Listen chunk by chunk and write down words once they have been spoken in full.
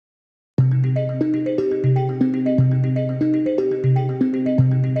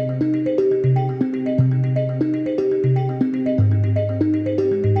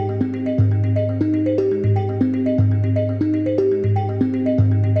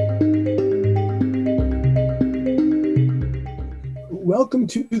welcome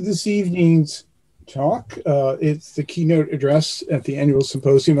to this evening's talk. It's the keynote address at the Annual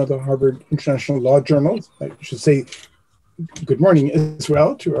Symposium of the Harvard International Law Journal. I should say good morning as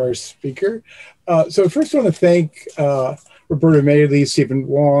well to our speaker. So first I want to thank Roberta Mailey, Stephen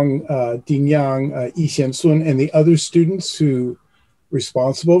Wong, Dean Yang, Yi-Hsien Sun, and the other students who are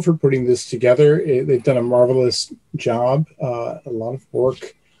responsible for putting this together. They've done a marvelous job, a lot of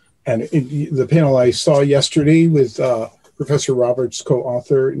work. And the panel I saw yesterday with Professor Roberts'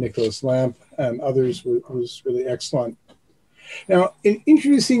 co-author, Nicolas and others was really excellent. Now, in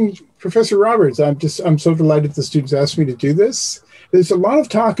introducing Professor Roberts, I'm so delighted the students asked me to do this. There's a lot of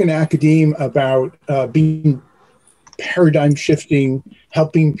talk in academia about being paradigm shifting,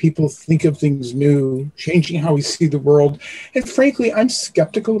 helping people think of things new, changing how we see the world. And frankly, I'm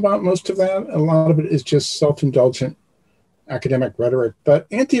skeptical about most of that. A lot of it is just self-indulgent academic rhetoric. But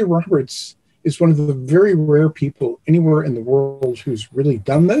Anthea Roberts is one of the very rare people anywhere in the world who's really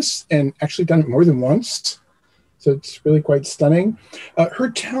done this and actually done it more than once. So it's really quite stunning.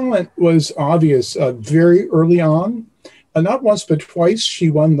 Her talent was obvious very early on. Not once, but twice, she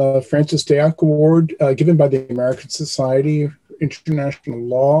won the Francis Deac Award given by the American Society of International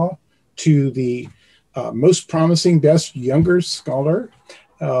Law to the most promising, best younger scholar.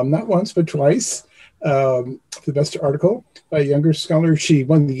 Not once, but twice. The best article by a younger scholar. She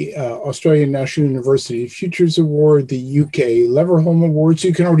won the Australian National University Futures Award, the UK Leverhulme Award. So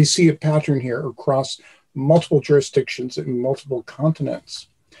you can already see a pattern here across multiple jurisdictions and multiple continents.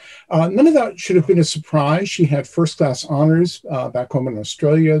 None of that should have been a surprise. She had first-class honors back home in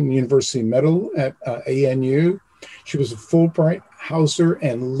Australia and the University Medal at ANU. She was a Fulbright, Hauser,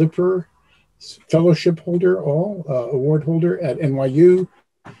 and Lipper Fellowship holder, award holder at NYU.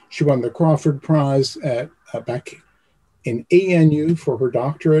 She won the Crawford Prize at back in ANU for her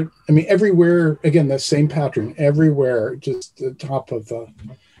doctorate. I mean, everywhere, again, the same pattern, everywhere, just the top of the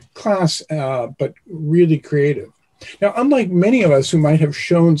class, but really creative. Now, unlike many of us who might have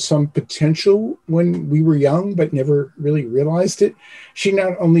shown some potential when we were young, but never really realized it, she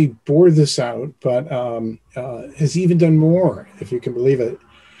not only bore this out, but has even done more, if you can believe it.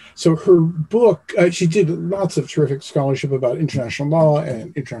 So her book, she did lots of terrific scholarship about international law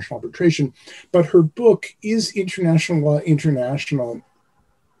and international arbitration, but her book, Is International Law International,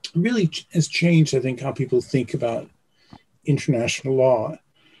 really has changed, I think, how people think about international law.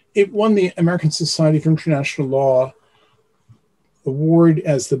 It won the American Society for International Law Award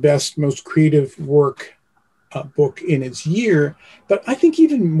as the best, most creative work book in its year. But I think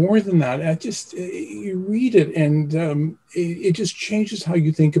even more than that, you read it and it just changes how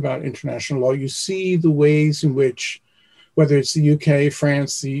you think about international law. You see the ways in which, whether it's the UK,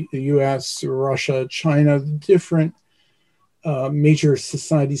 France, the US, Russia, China, different major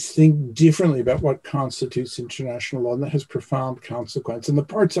societies think differently about what constitutes international law, and that has profound consequence. And the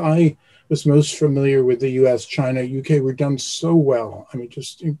parts I was most familiar with, the US, China, UK, were done so well. I mean,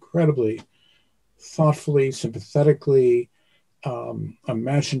 just incredibly thoughtfully, sympathetically,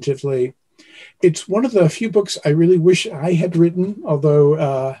 imaginatively. It's one of the few books I really wish I had written,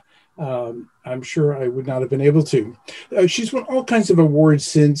 although I'm sure I would not have been able to. She's won all kinds of awards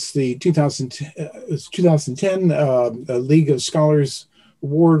since the 2010 League of Scholars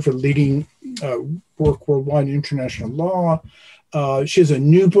Award for leading work worldwide in international law. She has a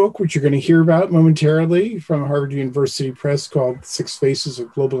new book, which you're going to hear about momentarily, from Harvard University Press, called Faces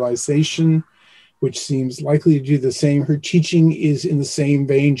of Globalisation, which seems likely to do the same. Her teaching is in the same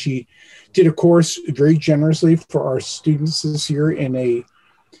vein. She did a course very generously for our students this year in a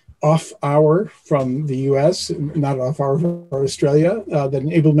off hour from the US, not off hour from Australia, that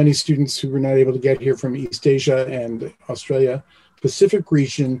enabled many students who were not able to get here from East Asia and Australia Pacific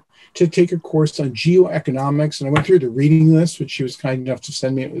region to take a course on geoeconomics. And I went through the reading list, which she was kind enough to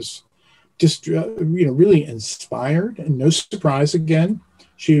send me. It was just really inspired, and no surprise again.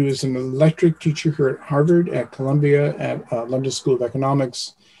 She was an electric teacher here at Harvard, at Columbia, at London School of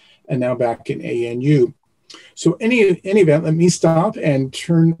Economics, and now back in ANU. So any event, let me stop and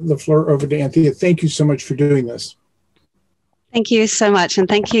turn the floor over to Anthea. Thank you so much for doing this. Thank you so much. And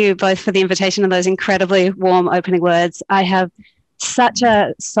thank you both for the invitation and those incredibly warm opening words. I have such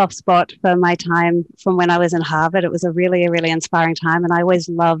a soft spot for my time from when I was in Harvard. It was a really inspiring time. And I always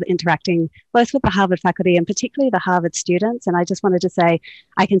love interacting both with the Harvard faculty and particularly the Harvard students. And I just wanted to say,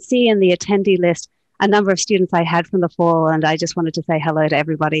 I can see in the attendee list a number of students I had from the fall, and I just wanted to say hello to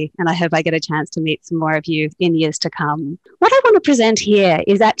everybody, and I hope I get a chance to meet some more of you in years to come. What I want to present here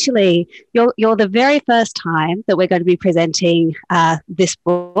is actually, you're the very first time that we're going to be presenting this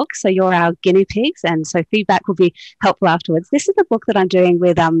book, so you're our guinea pigs, and so feedback will be helpful afterwards. This is a book that I'm doing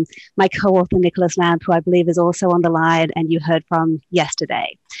with my co-author Nicolas, who I believe is also on the line and you heard from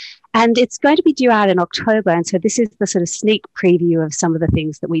yesterday. And it's going to be due out in October. And so this is the sort of sneak preview of some of the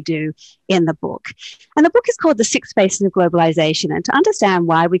things that we do in the book. And the book is called The Six Faces of Globalisation. And to understand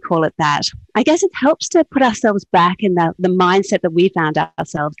why we call it that, I guess it helps to put ourselves back in the mindset that we found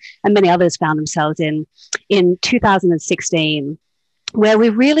ourselves and many others found themselves in 2016. Where we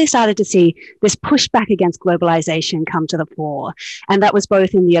really started to see this pushback against globalization come to the fore. And that was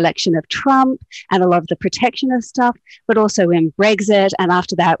both in the election of Trump and a lot of the protectionist stuff, but also in Brexit. And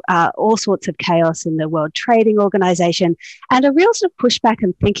after that, all sorts of chaos in the World Trading Organization, and a real sort of pushback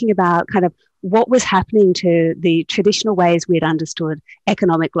and thinking about kind of what was happening to the traditional ways we had understood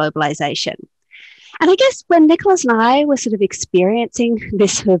economic globalization. And I guess when Nicolas and I were sort of experiencing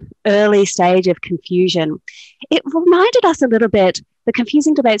this sort of early stage of confusion, it reminded us a little bit, the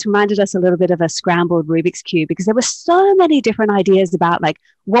confusing debates reminded us a little bit of a scrambled Rubik's Cube, because there were so many different ideas about like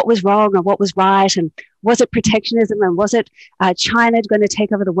what was wrong and what was right, and was it protectionism, and was it China going to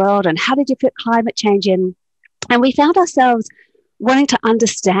take over the world, and how did you fit climate change in? And we found ourselves wanting to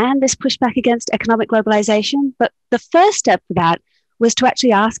understand this pushback against economic globalization. But the first step for that was to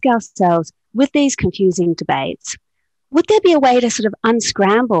actually ask ourselves, with these confusing debates, would there be a way to sort of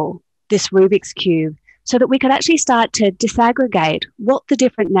unscramble this Rubik's Cube so that we could actually start to disaggregate what the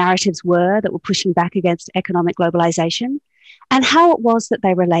different narratives were that were pushing back against economic globalization and how it was that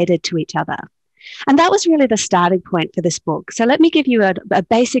they related to each other? And that was really the starting point for this book. So let me give you a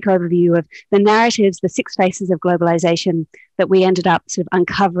basic overview of the narratives, the six faces of globalization that we ended up sort of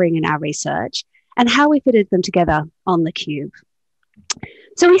uncovering in our research and how we fitted them together on the cube.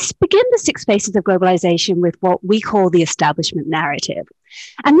 So we begin the six faces of globalization with what we call the establishment narrative.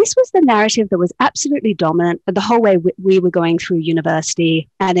 And this was the narrative that was absolutely dominant the whole way we were going through university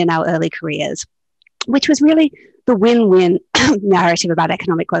and in our early careers, which was really the win-win narrative about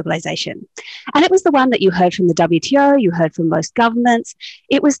economic globalization. And it was the one that you heard from the WTO, you heard from most governments.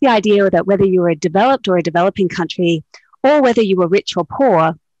 It was the idea that whether you were a developed or a developing country, or whether you were rich or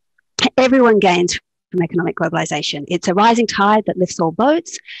poor, everyone gains from economic globalization. It's a rising tide that lifts all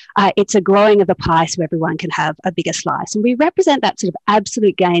boats. It's a growing of the pie so everyone can have a bigger slice. And we represent that sort of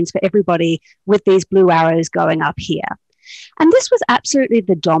absolute gains for everybody with these blue arrows going up here. And this was absolutely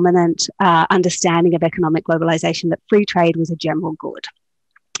the dominant understanding of economic globalization, that free trade was a general good.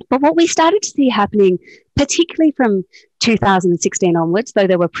 But what we started to see happening, particularly from 2016 onwards, though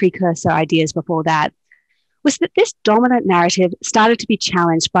there were precursor ideas before that, was that this dominant narrative started to be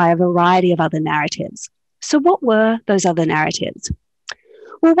challenged by a variety of other narratives. So what were those other narratives?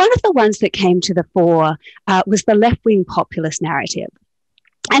 Well, one of the ones that came to the fore was the left-wing populist narrative.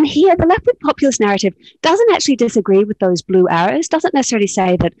 And here, the left-wing populist narrative doesn't actually disagree with those blue arrows, doesn't necessarily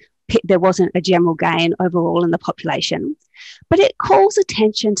say that there wasn't a general gain overall in the population, but it calls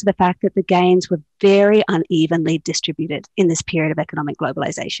attention to the fact that the gains were very unevenly distributed in this period of economic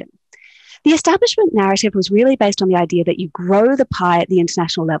globalization. The establishment narrative was really based on the idea that you grow the pie at the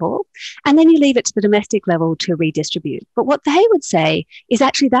international level and then you leave it to the domestic level to redistribute. But what they would say is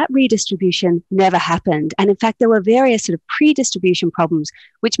actually that redistribution never happened. And in fact, there were various sort of pre-distribution problems,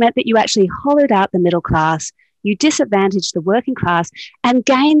 which meant that you actually hollowed out the middle class, you disadvantaged the working class, and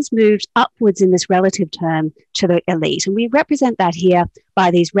gains moved upwards in this relative term to the elite. And we represent that here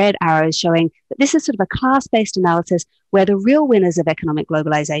by these red arrows showing that this is sort of a class-based analysis where the real winners of economic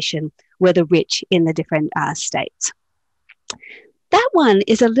globalization were the rich in the different states. That one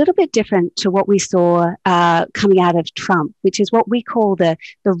is a little bit different to what we saw coming out of Trump, which is what we call the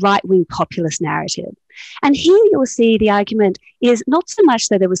right-wing populist narrative. And here you'll see the argument is not so much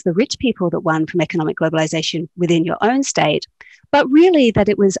that it was the rich people that won from economic globalization within your own state, but really that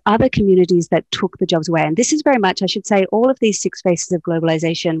it was other communities that took the jobs away. And this is very much, I should say, all of these six faces of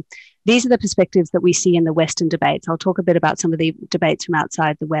globalization, these are the perspectives that we see in the Western debates. I'll talk a bit about some of the debates from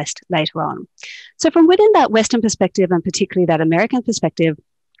outside the West later on. So from within that Western perspective, and particularly that American perspective,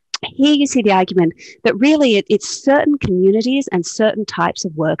 here you see the argument that really it's certain communities and certain types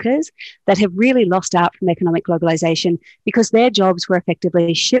of workers that have really lost out from economic globalization because their jobs were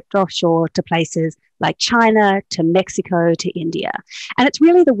effectively shipped offshore to places like China, to Mexico, to India. And it's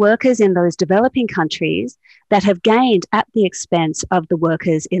really the workers in those developing countries that have gained at the expense of the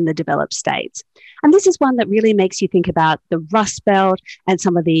workers in the developed states. And this is one that really makes you think about the Rust Belt and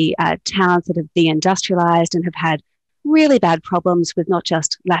some of the towns that have deindustrialized and have had really bad problems with not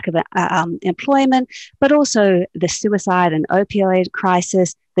just lack of employment, but also the suicide and opioid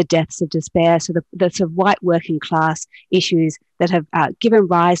crisis, the deaths of despair, so the sort of white working class issues that have given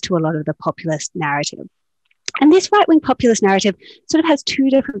rise to a lot of the populist narrative. And this right-wing populist narrative sort of has two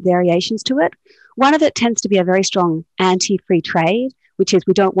different variations to it. One of it tends to be a very strong anti-free trade, which is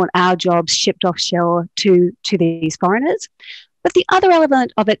we don't want our jobs shipped offshore to these foreigners. But the other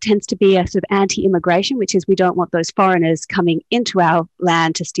element of it tends to be a sort of anti-immigration, which is we don't want those foreigners coming into our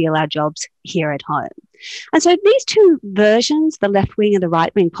land to steal our jobs here at home. And so these two versions, the left-wing and the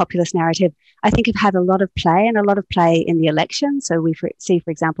right-wing populist narrative, I think have had a lot of play and a lot of play in the election. So we see,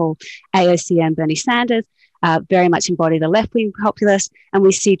 for example, AOC and Bernie Sanders very much embody the left-wing populist, and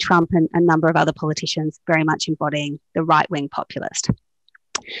we see Trump and a number of other politicians very much embodying the right-wing populist.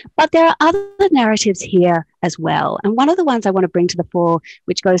 But there are other narratives here as well. And one of the ones I want to bring to the fore,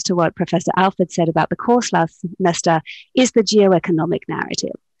 which goes to what Professor Alford said about the course last semester, is the geoeconomic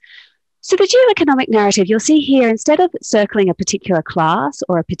narrative. So the geoeconomic narrative, you'll see here, instead of circling a particular class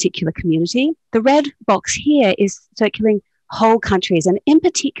or a particular community, the red box here is circling whole countries, and in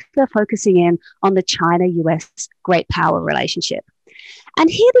particular focusing in on the China-US great power relationship. And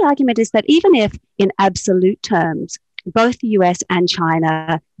here the argument is that even if in absolute terms, both the US and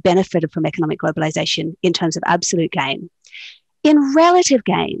China benefited from economic globalization in terms of absolute gain, in relative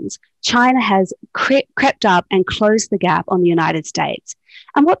gains, China has crept up and closed the gap on the United States.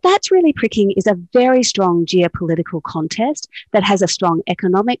 And what that's really pricking is a very strong geopolitical contest that has a strong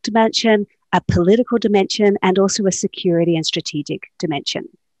economic dimension, a political dimension, and also a security and strategic dimension.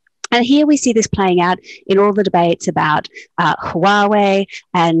 And here we see this playing out in all the debates about Huawei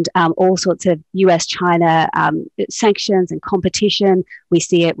and all sorts of US-China sanctions and competition. We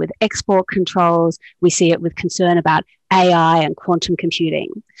see it with export controls. We see it with concern about AI and quantum computing.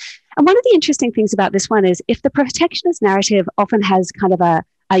 And one of the interesting things about this one is if the protectionist narrative often has kind of a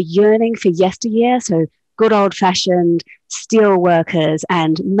yearning for yesteryear, so good old-fashioned steel workers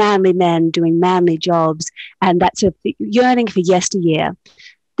and manly men doing manly jobs, and that sort of yearning for yesteryear,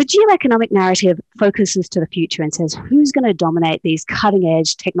 the geoeconomic narrative focuses to the future and says, who's going to dominate these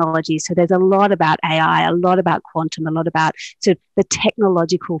cutting-edge technologies? So there's a lot about AI, a lot about quantum, a lot about sort of the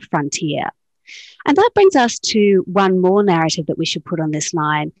technological frontier. And that brings us to one more narrative that we should put on this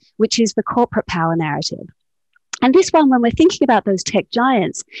line, which is the corporate power narrative. And this one, when we're thinking about those tech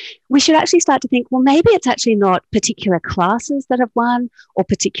giants, we should actually start to think, well, maybe it's actually not particular classes that have won, or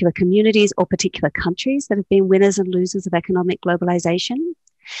particular communities or particular countries that have been winners and losers of economic globalization.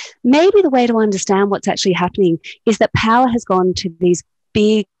 Maybe the way to understand what's actually happening is that power has gone to these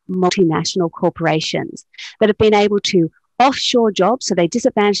big multinational corporations that have been able to offshore jobs, so they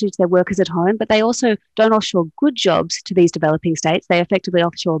disadvantage their workers at home, but they also don't offshore good jobs to these developing states. They effectively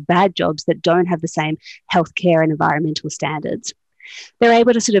offshore bad jobs that don't have the same healthcare and environmental standards. They're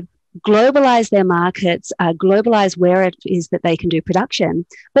able to sort of globalize their markets, globalize where it is that they can do production,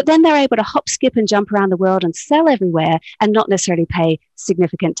 but then they're able to hop, skip, and jump around the world and sell everywhere and not necessarily pay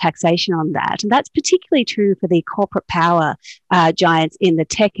significant taxation on that. And that's particularly true for the corporate power giants in the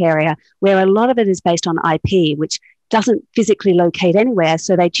tech area, where a lot of it is based on IP, which doesn't physically locate anywhere.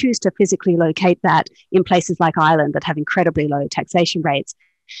 So they choose to physically locate that in places like Ireland that have incredibly low taxation rates.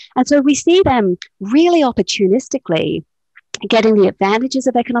 And so we see them really opportunistically getting the advantages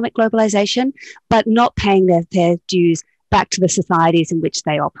of economic globalization, but not paying their fair dues back to the societies in which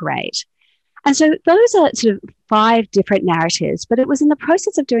they operate. And so those are sort of 5 different narratives, but it was in the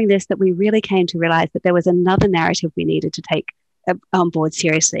process of doing this that we really came to realize that there was another narrative we needed to take on board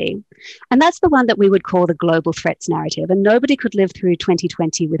seriously. And that's the one that we would call the global threats narrative. And nobody could live through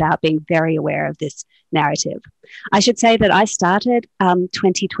 2020 without being very aware of this narrative. I should say that I started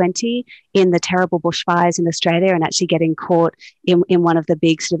 2020 in the terrible bushfires in Australia and actually getting caught in one of the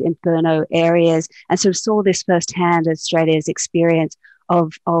big sort of inferno areas, and sort of saw this firsthand, Australia's experience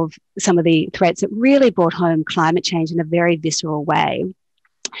of some of the threats that really brought home climate change in a very visceral way.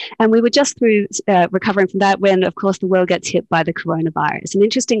 And we were just through recovering from that when, of course, the world gets hit by the coronavirus. And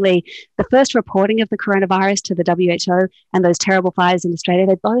interestingly, the first reporting of the coronavirus to the WHO and those terrible fires in Australia,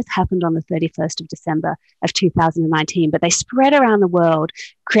 they both happened on the 31st of December of 2019, but they spread around the world,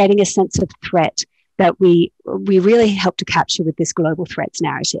 creating a sense of threat that we really helped to capture with this global threats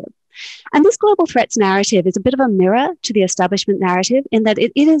narrative. And this global threats narrative is a bit of a mirror to the establishment narrative in that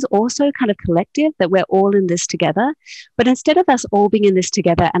it is also kind of collective, that we're all in this together. But instead of us all being in this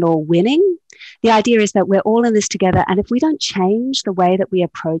together and all winning, the idea is that we're all in this together. And if we don't change the way that we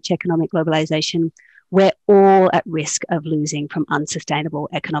approach economic globalization, we're all at risk of losing from unsustainable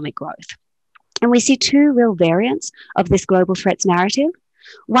economic growth. And we see 2 real variants of this global threats narrative.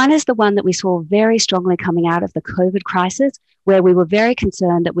 One is the one that we saw very strongly coming out of the COVID crisis, where we were very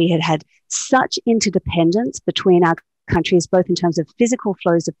concerned that we had had such interdependence between our countries, both in terms of physical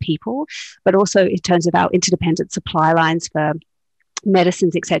flows of people, but also in terms of our interdependent supply lines for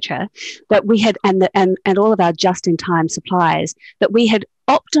medicines, etc., that we had, and all of our just-in-time supplies, that we had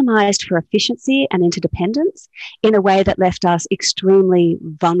optimized for efficiency and interdependence in a way that left us extremely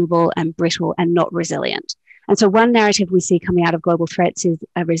vulnerable and brittle and not resilient. And so one narrative we see coming out of global threats is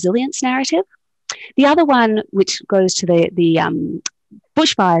a resilience narrative. The other one, which goes to the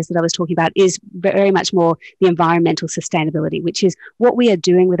bushfires that I was talking about, is very much more the environmental sustainability, which is what we are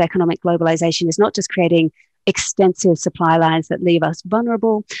doing with economic globalization is not just creating extensive supply lines that leave us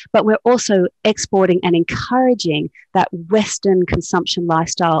vulnerable, but we're also exporting and encouraging that Western consumption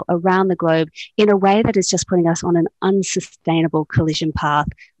lifestyle around the globe in a way that is just putting us on an unsustainable collision path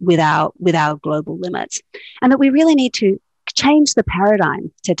with our global limits. And that we really need to change the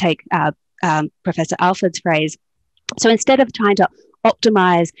paradigm, to take Professor Alford's phrase. So instead of trying to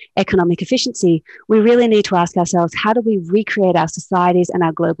optimize economic efficiency, we really need to ask ourselves, how do we recreate our societies and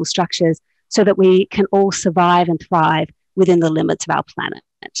our global structures so that we can all survive and thrive within the limits of our planet?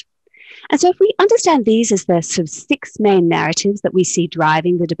 And so if we understand these as the sort of 6 main narratives that we see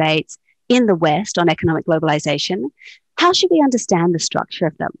driving the debates in the West on economic globalization, how should we understand the structure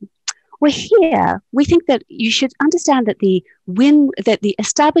of them? Well, here, we think that you should understand that the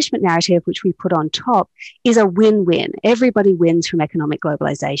establishment narrative, which we put on top, is a win-win. Everybody wins from economic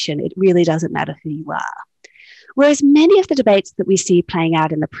globalization. It really doesn't matter who you are. Whereas many of the debates that we see playing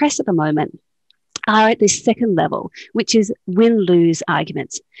out in the press at the moment are at this second level, which is win-lose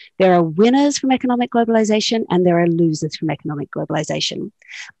arguments. There are winners from economic globalization and there are losers from economic globalization.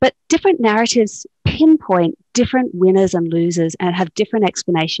 But different narratives pinpoint different winners and losers and have different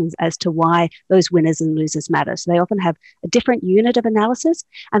explanations as to why those winners and losers matter. So they often have a different unit of analysis,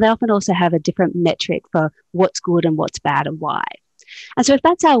 and they often also have a different metric for what's good and what's bad and why. And so if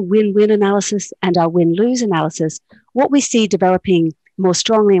that's our win-win analysis and our win-lose analysis, what we see developing more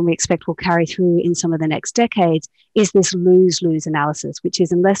strongly, and we expect will carry through in some of the next decades, is this lose-lose analysis, which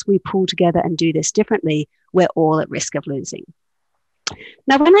is unless we pull together and do this differently, we're all at risk of losing.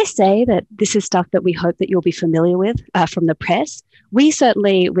 Now, when I say that this is stuff that we hope that you'll be familiar with from the press, we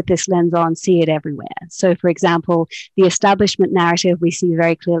certainly, with this lens on, see it everywhere. So, for example, the establishment narrative we see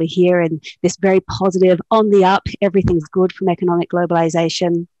very clearly here in this very positive, on the up, everything's good from economic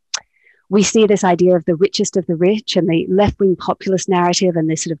globalization. We see this idea of the richest of the rich and the left-wing populist narrative and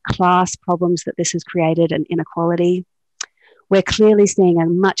the sort of class problems that this has created and inequality. We're clearly seeing a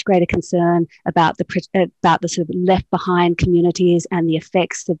much greater concern about the sort of left behind communities and the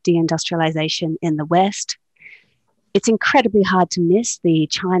effects of deindustrialization in the West. It's incredibly hard to miss the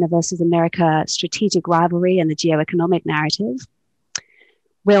China versus America strategic rivalry and the geoeconomic narrative.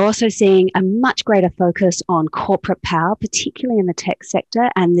 We're also seeing a much greater focus on corporate power, particularly in the tech sector,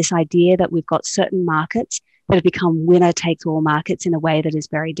 and this idea that we've got certain markets that have become winner-takes-all markets in a way that is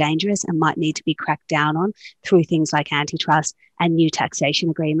very dangerous and might need to be cracked down on through things like antitrust and new taxation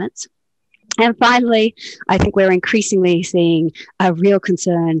agreements. And finally, I think we're increasingly seeing a real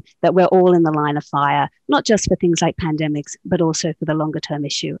concern that we're all in the line of fire, not just for things like pandemics, but also for the longer-term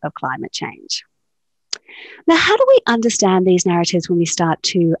issue of climate change. Now, how do we understand these narratives when we start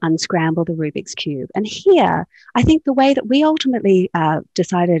to unscramble the Rubik's Cube? And here, I think the way that we ultimately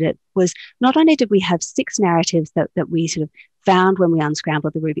decided it was not only did we have 6 narratives that we sort of found when we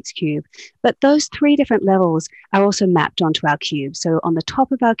unscrambled the Rubik's Cube, but those 3 different levels are also mapped onto our cube. So on the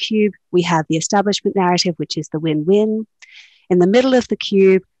top of our cube, we have the establishment narrative, which is the win-win. In the middle of the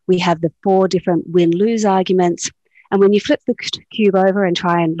cube, we have the 4 different win-lose arguments. And when you flip the cube over and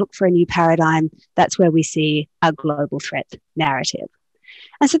try and look for a new paradigm, that's where we see our global threat narrative.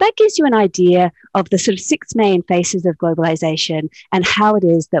 And so that gives you an idea of the sort of 6 main faces of globalization and how it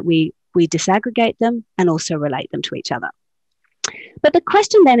is that we disaggregate them and also relate them to each other. But the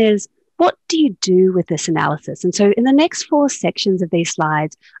question then is, what do you do with this analysis? And so in the next 4 sections of these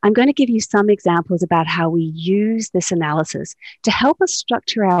slides, I'm going to give you some examples about how we use this analysis to help us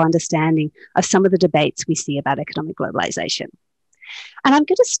structure our understanding of some of the debates we see about economic globalization. And I'm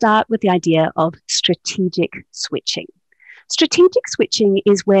going to start with the idea of strategic switching. Strategic switching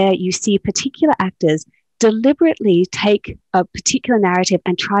is where you see particular actors deliberately take a particular narrative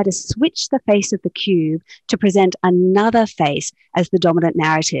and try to switch the face of the cube to present another face as the dominant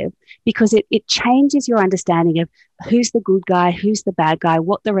narrative, because it changes your understanding of who's the good guy, who's the bad guy,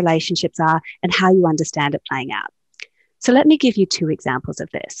 what the relationships are, and how you understand it playing out. So let me give you 2 examples of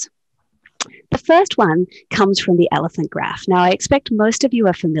this. The first one comes from the elephant graph. Now, I expect most of you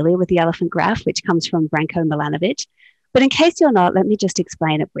are familiar with the elephant graph, which comes from Branko Milanovic. But in case you're not, let me just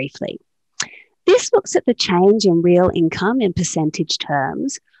explain it briefly. This looks at the change in real income in percentage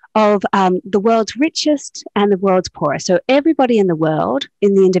terms of the world's richest and the world's poorest. So everybody in the world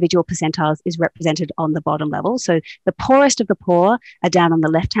in the individual percentiles is represented on the bottom level. So the poorest of the poor are down on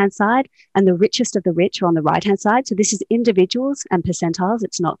the left-hand side and the richest of the rich are on the right-hand side. So this is individuals and percentiles,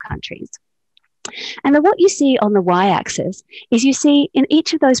 it's not countries. And then what you see on the y-axis is you see in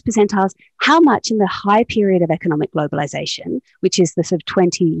each of those percentiles how much in the high period of economic globalization, which is the sort of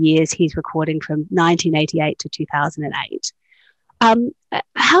 20 years he's recording from 1988 to 2008,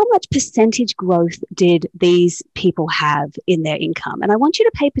 how much percentage growth did these people have in their income? And I want you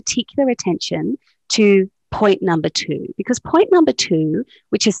to pay particular attention to point number 2, because point number 2,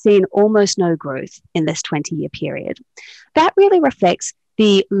 which has seen almost no growth in this 20-year period, that really reflects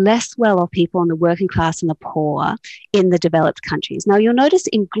the less well-off people in the working class and the poor in the developed countries. Now, you'll notice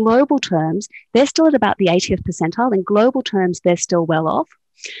in global terms, they're still at about the 80th percentile. In global terms, they're still well off.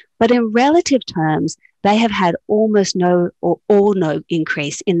 But in relative terms, they have had almost no or all no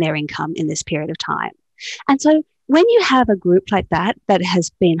increase in their income in this period of time. And so when you have a group like that that has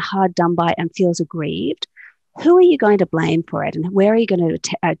been hard done by and feels aggrieved, who are you going to blame for it and where are you going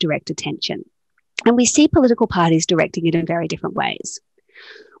to direct attention? And we see political parties directing it in very different ways.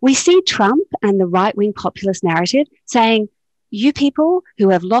 We see Trump and the right-wing populist narrative saying, you people who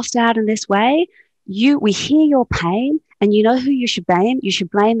have lost out in this way, we hear your pain, and you know who you should blame? You should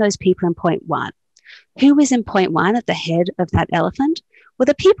blame those people in point 1. Who is in point 1 at the head of that elephant? Well,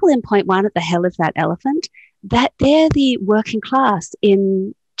 the people in point 1 at the head of that elephant, that they're the working class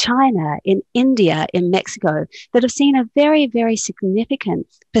in China, in India, in Mexico, that have seen a very, very significant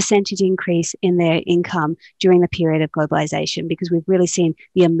percentage increase in their income during the period of globalization, because we've really seen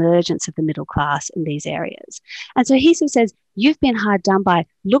the emergence of the middle class in these areas. And so he sort of says, you've been hard done by,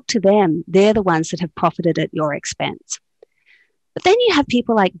 look to them, they're the ones that have profited at your expense. But then you have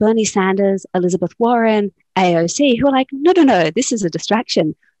people like Bernie Sanders, Elizabeth Warren, AOC, who are like, no, this is a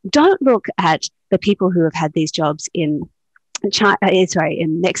distraction. Don't look at the people who have had these jobs in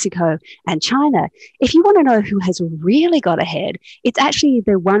Mexico and China. If you want to know who has really got ahead, it's actually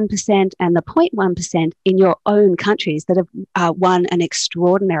the 1% and the 0.1% in your own countries that have won an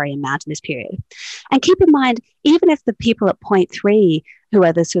extraordinary amount in this period. And keep in mind, even if the people at 0.3, who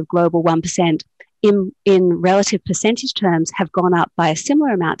are the sort of global 1%, in relative percentage terms have gone up by a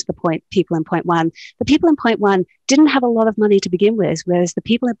similar amount to the people in point 1. The people in point 1 didn't have a lot of money to begin with, whereas the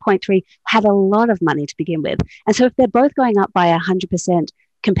people in point 3 had a lot of money to begin with. And so if they're both going up by 100%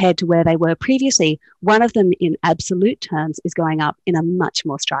 compared to where they were previously, one of them in absolute terms is going up in a much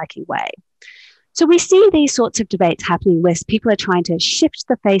more striking way. So we see these sorts of debates happening where people are trying to shift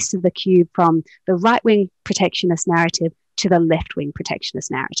the face of the cube from the right-wing protectionist narrative to the left-wing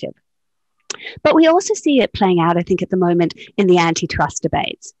protectionist narrative. But we also see it playing out, I think, at the moment in the antitrust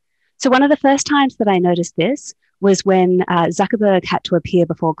debates. So one of the first times that I noticed this was when Zuckerberg had to appear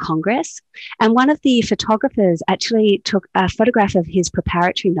before Congress. And one of the photographers actually took a photograph of his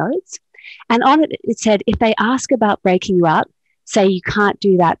preparatory notes. And on it, it said, if they ask about breaking you up, say you can't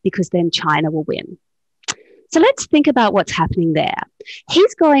do that because then China will win. So let's think about what's happening there.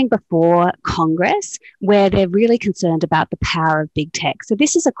 He's going before Congress where they're really concerned about the power of big tech. So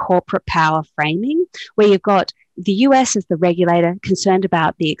this is a corporate power framing where you've got the US as the regulator concerned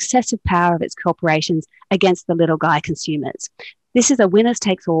about the excessive power of its corporations against the little guy consumers. This is a winners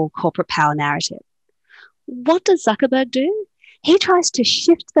takes all corporate power narrative. What does Zuckerberg do? He tries to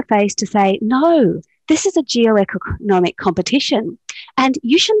shift the face to say, no, this is a geoeconomic competition and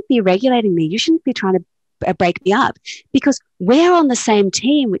you shouldn't be regulating me. You shouldn't be trying to break me up because we're on the same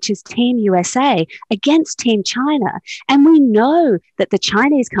team, which is Team USA against Team China. And we know that the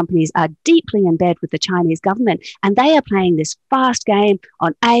Chinese companies are deeply in bed with the Chinese government and they are playing this fast game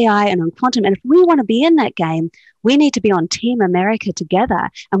on AI and on quantum. And if we want to be in that game, we need to be on Team America together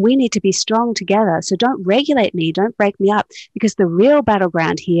and we need to be strong together. So don't regulate me, don't break me up, because the real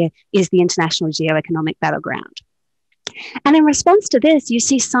battleground here is the international geoeconomic battleground. And in response to this, you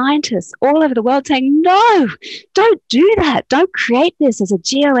see scientists all over the world saying, no, don't do that. Don't create this as a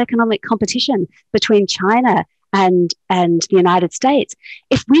geoeconomic competition between China and the United States.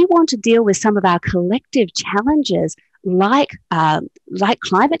 If we want to deal with some of our collective challenges like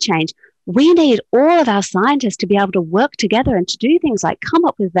climate change, we need all of our scientists to be able to work together and to do things like come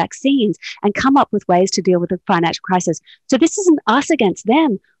up with vaccines and come up with ways to deal with the financial crisis. So this isn't us against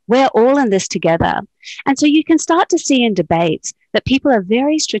them. We're all in this together. And so you can start to see in debates that people are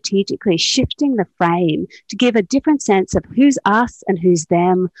very strategically shifting the frame to give a different sense of who's us and who's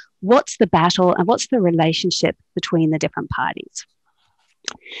them, what's the battle and what's the relationship between the different parties.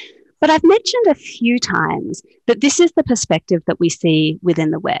 But I've mentioned a few times that this is the perspective that we see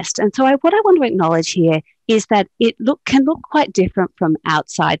within the West. And so what I want to acknowledge here is that it can look quite different from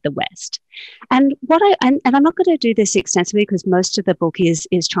outside the West. And I'm not going to do this extensively because most of the book is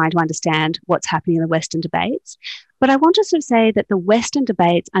trying to understand what's happening in the Western debates. But I want to sort of say that the Western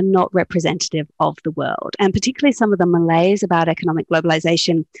debates are not representative of the world, and particularly some of the malaise about economic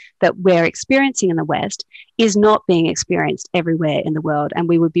globalization that we're experiencing in the West is not being experienced everywhere in the world, and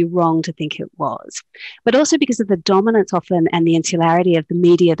we would be wrong to think it was. But also because of the dominance often and the insularity of the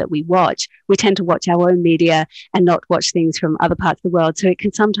media that we watch, we tend to watch our own media and not watch things from other parts of the world. So it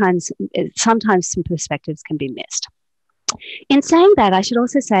can sometimes some perspectives can be missed. In saying that, I should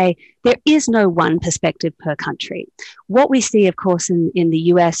also say there is no one perspective per country. What we see, of course, in the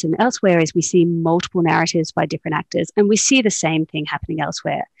US and elsewhere is we see multiple narratives by different actors, and we see the same thing happening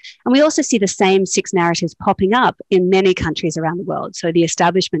elsewhere. And we also see the same 6 narratives popping up in many countries around the world. So the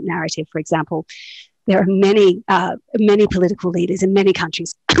establishment narrative, for example, there are many political leaders in many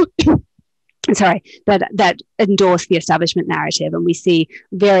countries that endorse the establishment narrative. And we see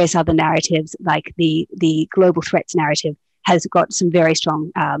various other narratives, like the global threats narrative has got some very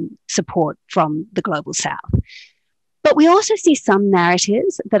strong support from the global South. But we also see some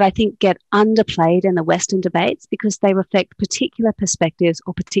narratives that I think get underplayed in the Western debates because they reflect particular perspectives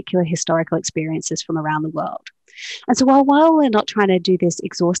or particular historical experiences from around the world. And so while we're not trying to do this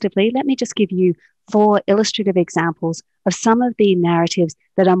exhaustively, let me just give you 4 illustrative examples of some of the narratives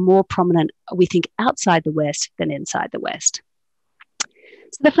that are more prominent, we think, outside the West than inside the West.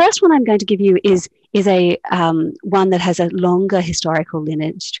 So the first one I'm going to give you is a one that has a longer historical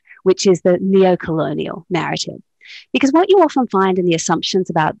lineage, which is the neo-colonial narrative. Because what you often find in the assumptions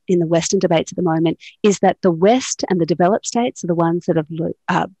about in the Western debates at the moment is that the West and the developed states are the ones that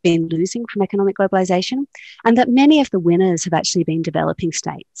have been losing from economic globalization, and that many of the winners have actually been developing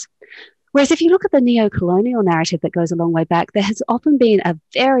states. Whereas if you look at the neo-colonial narrative that goes a long way back, there has often been a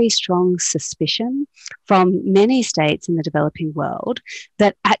very strong suspicion from many states in the developing world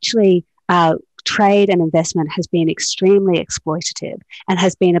that actually trade and investment has been extremely exploitative and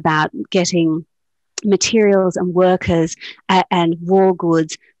has been about getting materials and workers and raw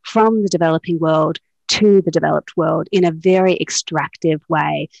goods from the developing world to the developed world in a very extractive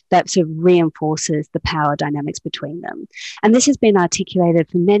way that sort of reinforces the power dynamics between them. And this has been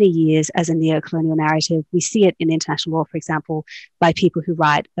articulated for many years as a neo-colonial narrative. We see it in international law, for example, by people who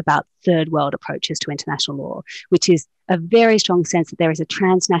write about third world approaches to international law, which is a very strong sense that there is a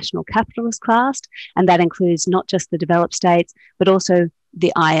transnational capitalist class, and that includes not just the developed states, but also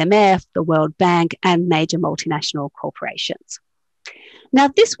the IMF, the World Bank, and major multinational corporations. Now,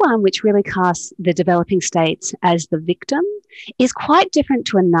 this one, which really casts the developing states as the victim, is quite different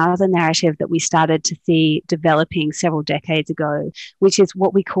to another narrative that we started to see developing several decades ago, which is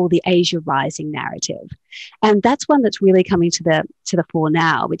what we call the Asia Rising narrative. And that's one that's really coming to the fore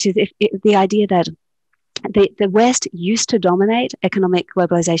now, which is the idea that the West used to dominate economic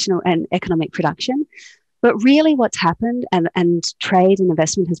globalization and economic production. But really what's happened, and trade and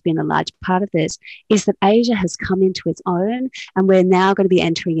investment has been a large part of this, is that Asia has come into its own, and we're now going to be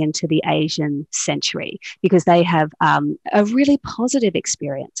entering into the Asian century because they have a really positive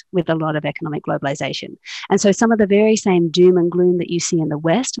experience with a lot of economic globalization. And so some of the very same doom and gloom that you see in the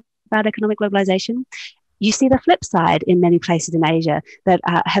West about economic globalization, you see the flip side in many places in Asia that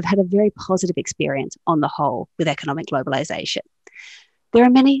have had a very positive experience on the whole with economic globalization. There are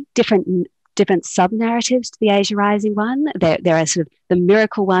many different sub-narratives to the Asia Rising one. There are sort of the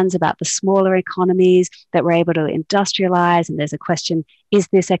miracle ones about the smaller economies that were able to industrialize, and there's a question, is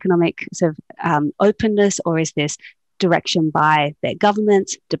this economic sort of openness, or is this direction by their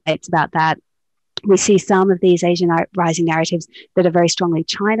governments? Debates about that. We see some of these Asian Rising narratives that are very strongly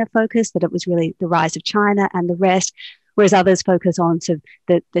China-focused, that it was really the rise of China and the rest, whereas others focus on sort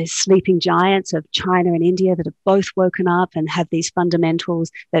of the sleeping giants of China and India that have both woken up and have these fundamentals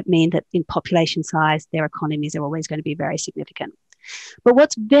that mean that in population size, their economies are always going to be very significant. But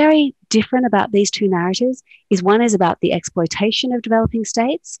what's very different about these two narratives is one is about the exploitation of developing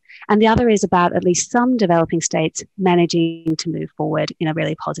states, and the other is about at least some developing states managing to move forward in a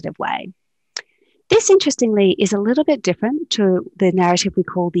really positive way. This, interestingly, is a little bit different to the narrative we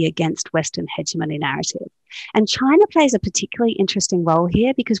call the against Western hegemony narrative. And China plays a particularly interesting role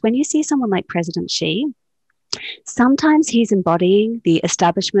here because when you see someone like President Xi, sometimes he's embodying the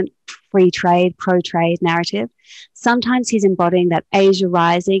establishment free trade, pro-trade narrative. Sometimes he's embodying that Asia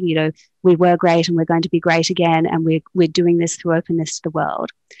rising, we were great and we're going to be great again, and we're doing this through openness to the world.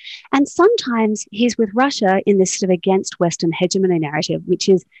 And sometimes he's with Russia in this sort of against Western hegemony narrative, which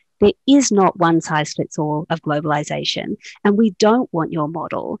is there is not one size fits all of globalization, and we don't want your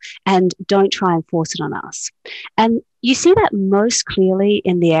model, and don't try and force it on us. And you see that most clearly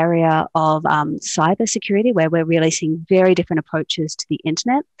in the area of cybersecurity, where we're really seeing very different approaches to the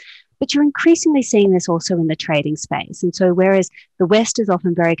internet. But you're increasingly seeing this also in the trading space. And so whereas the West is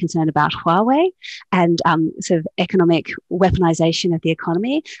often very concerned about Huawei and sort of economic weaponization of the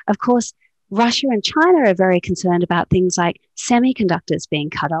economy, of course, Russia and China are very concerned about things like semiconductors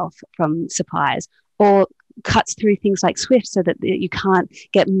being cut off from suppliers, or cuts through things like SWIFT so that you can't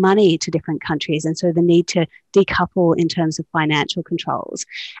get money to different countries. And so the need to decouple in terms of financial controls.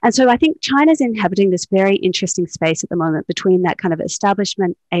 And so I think China's inhabiting this very interesting space at the moment between that kind of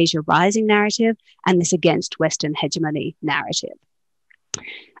establishment Asia rising narrative and this against Western hegemony narrative.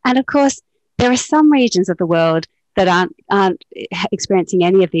 And of course, there are some regions of the world that aren't experiencing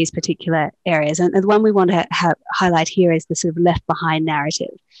any of these particular areas. And the one we want to highlight here is the sort of left behind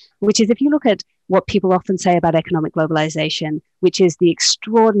narrative, which is, if you look at what people often say about economic globalization, which is the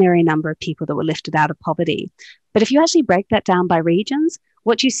extraordinary number of people that were lifted out of poverty. But if you actually break that down by regions,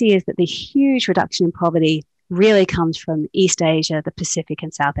 what you see is that the huge reduction in poverty really comes from East Asia, the Pacific,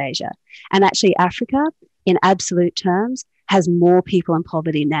 and South Asia. And actually Africa, in absolute terms, has more people in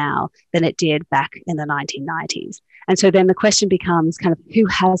poverty now than it did back in the 1990s. And so then the question becomes kind of who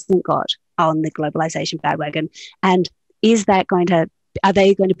hasn't got on the globalization bandwagon? And are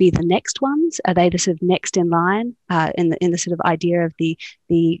they going to be the next ones? Are they the sort of next in line in the sort of idea of the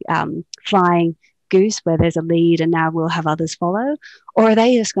flying goose where there's a lead and now we'll have others follow? Or are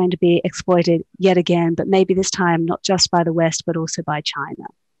they just going to be exploited yet again, but maybe this time not just by the West, but also by China?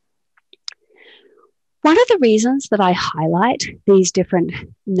 One of the reasons that I highlight these different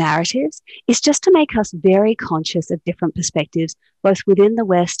narratives is just to make us very conscious of different perspectives, both within the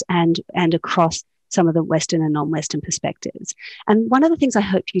West and across some of the Western and non-Western perspectives. And one of the things I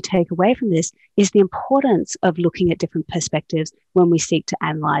hope you take away from this is the importance of looking at different perspectives when we seek to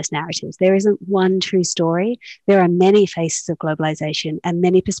analyze narratives. There isn't one true story. There are many faces of globalization and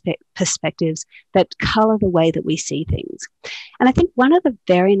many perspectives that color the way that we see things. And I think one of the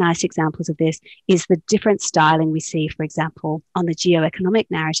very nice examples of this is the different styling we see, for example, on the geoeconomic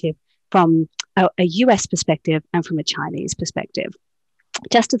narrative from a US perspective and from a Chinese perspective.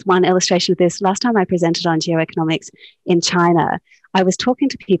 Just as one illustration of this, last time I presented on geoeconomics in China, I was talking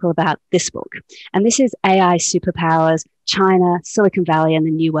to people about this book. And this is AI Superpowers, China, Silicon Valley, and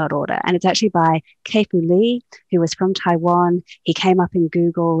the New World Order. And it's actually by Kei-Fu Lee, who was from Taiwan. He came up in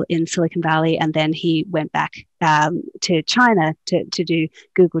Google in Silicon Valley, and then he went back to China to do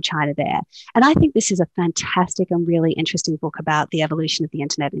Google China there. And I think this is a fantastic and really interesting book about the evolution of the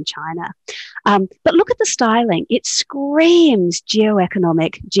internet in China. But look at the styling. It screams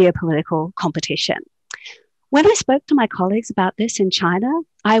geoeconomic, geopolitical competition. When I spoke to my colleagues about this in China,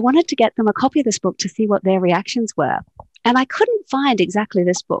 I wanted to get them a copy of this book to see what their reactions were. And I couldn't find exactly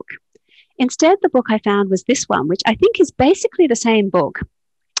this book. Instead, the book I found was this one, which I think is basically the same book,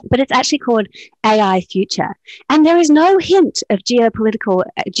 but it's actually called AI Future. And there is no hint of geopolitical,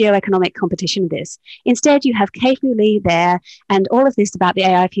 geoeconomic competition in this. Instead, you have Kei-Fu Lee there, and all of this about the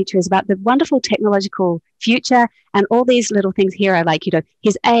AI future is about the wonderful technological future, and all these little things here are like,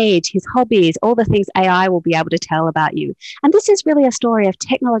 his age, his hobbies, all the things AI will be able to tell about you. And this is really a story of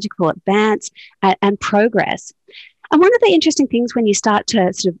technological advance and progress. And one of the interesting things when you start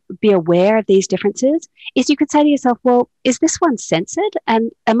to sort of be aware of these differences is you could say to yourself, well, is this one censored?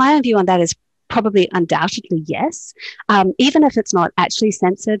 And my own view on that is probably undoubtedly yes. Even if it's not actually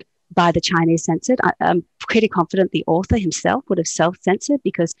censored by the Chinese censored, I'm pretty confident the author himself would have self-censored,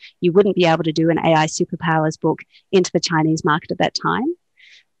 because you wouldn't be able to do an AI Superpowers book into the Chinese market at that time.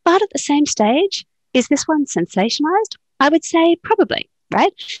 But at the same stage, is this one sensationalized? I would say probably.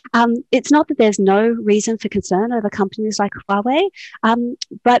 Right? It's not that there's no reason for concern over companies like Huawei,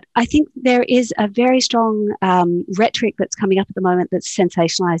 but I think there is a very strong rhetoric that's coming up at the moment that's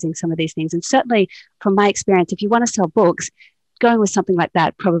sensationalizing some of these things. And certainly from my experience, if you want to sell books, going with something like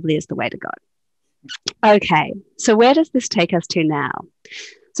that probably is the way to go. Okay, so where does this take us to now?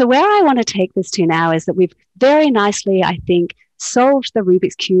 So where I want to take this to now is that we've very nicely, I think, solved the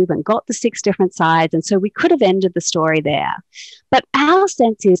Rubik's Cube and got the 6 different sides. And so we could have ended the story there. But our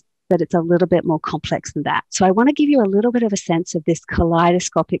sense is that it's a little bit more complex than that. So I want to give you a little bit of a sense of this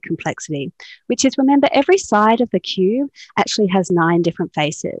kaleidoscopic complexity, which is, remember, every side of the cube actually has 9 different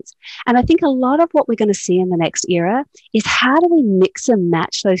faces. And I think a lot of what we're going to see in the next era is how do we mix and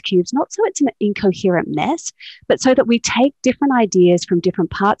match those cubes, not so it's an incoherent mess, but so that we take different ideas from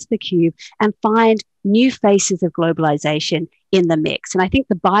different parts of the cube and find new faces of globalization in the mix. And I think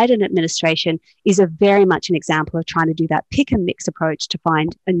the Biden administration is a very much an example of trying to do that pick and mix approach to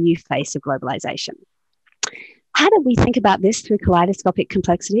find a new face of globalization. How do we think about this through kaleidoscopic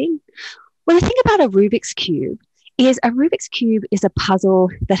complexity? When I think about a Rubik's Cube is a puzzle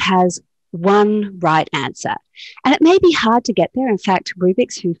that has one right answer. And it may be hard to get there. In fact,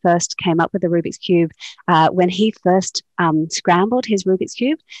 Rubik's, who first came up with the Rubik's Cube, when he first scrambled his Rubik's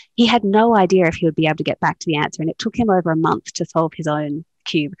Cube, he had no idea if he would be able to get back to the answer. And it took him over a month to solve his own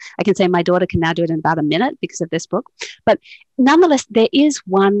cube. I can say my daughter can now do it in about a minute because of this book. But nonetheless, there is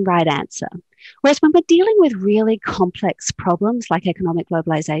one right answer. Whereas when we're dealing with really complex problems like economic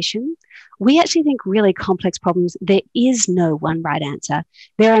globalization, we actually think really complex problems, there is no one right answer.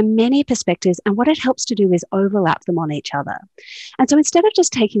 There are many perspectives, and what it helps to do is overlap them on each other. And so instead of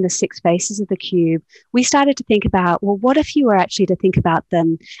just taking the 6 faces of the cube, we started to think about, well, what if you were actually to think about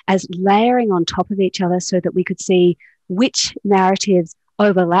them as layering on top of each other so that we could see which narratives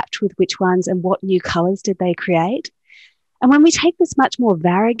overlapped with which ones and what new colors did they create? And when we take this much more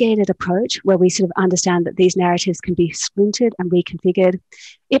variegated approach, where we sort of understand that these narratives can be splintered and reconfigured,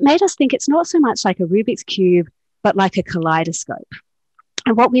 it made us think it's not so much like a Rubik's Cube, but like a kaleidoscope.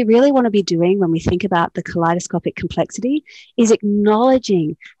 And what we really want to be doing when we think about the kaleidoscopic complexity is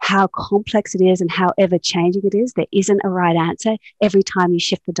acknowledging how complex it is and how ever-changing it is. There isn't a right answer. Every time you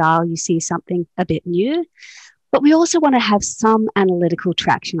shift the dial, you see something a bit new. But we also want to have some analytical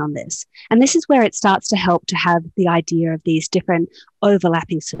traction on this. And this is where it starts to help to have the idea of these different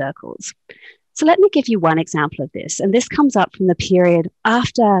overlapping circles. So let me give you one example of this. And this comes up from the period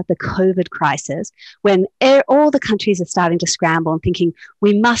after the COVID crisis, when all the countries are starting to scramble and thinking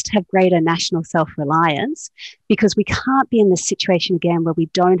we must have greater national self-reliance because we can't be in this situation again where we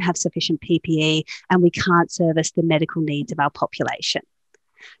don't have sufficient PPE and we can't service the medical needs of our population.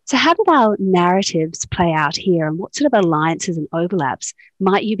 So how did our narratives play out here, and what sort of alliances and overlaps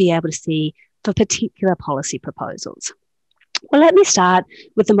might you be able to see for particular policy proposals? Well, let me start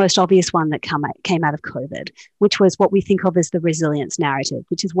with the most obvious one that came out of COVID, which was what we think of as the resilience narrative,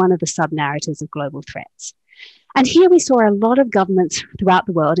 which is one of the sub-narratives of global threats. And here we saw a lot of governments throughout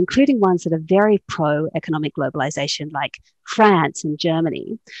the world, including ones that are very pro-economic globalization, like France and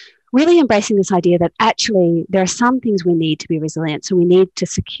Germany, really embracing this idea that actually there are some things we need to be resilient. So we need to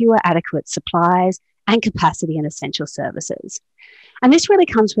secure adequate supplies and capacity in essential services. And this really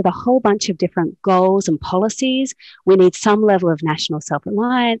comes with a whole bunch of different goals and policies. We need some level of national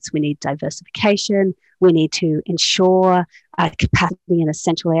self-reliance. We need diversification. We need to ensure capacity in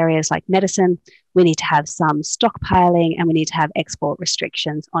essential areas like medicine. We need to have some stockpiling, and we need to have export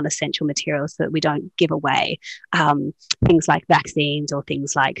restrictions on essential materials so that we don't give away things like vaccines or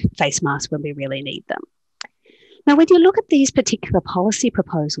things like face masks when we really need them. Now, when you look at these particular policy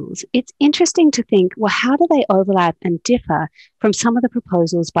proposals, it's interesting to think, well, how do they overlap and differ from some of the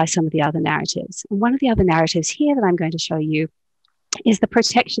proposals by some of the other narratives? And one of the other narratives here that I'm going to show you is the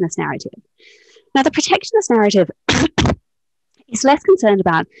protectionist narrative. Now, the protectionist narrative is less concerned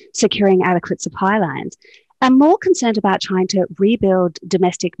about securing adequate supply lines and more concerned about trying to rebuild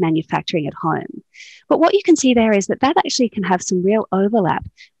domestic manufacturing at home. But what you can see there is that that actually can have some real overlap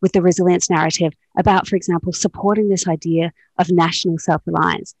with the resilience narrative about, for example, supporting this idea of national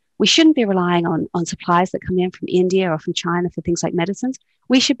self-reliance. We shouldn't be relying on supplies that come in from India or from China for things like medicines.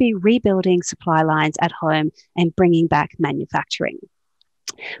 We should be rebuilding supply lines at home and bringing back manufacturing.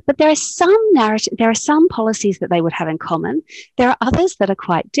 But there are some policies that they would have in common. There are others that are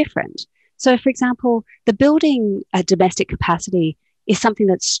quite different. So, for example, the building a domestic capacity is something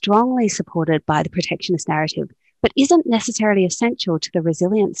that's strongly supported by the protectionist narrative, but isn't necessarily essential to the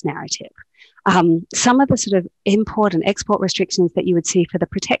resilience narrative. Some of the sort of import and export restrictions that you would see for the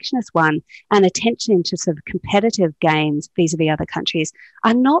protectionist one and attention to sort of competitive gains vis-a-vis other countries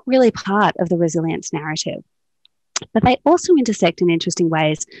are not really part of the resilience narrative. But they also intersect in interesting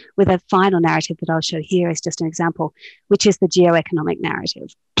ways with a final narrative that I'll show here as just an example, which is the geoeconomic narrative.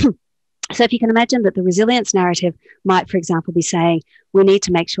 So if you can imagine that the resilience narrative might, for example, be saying we need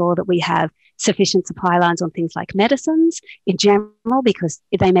to make sure that we have sufficient supply lines on things like medicines in general, because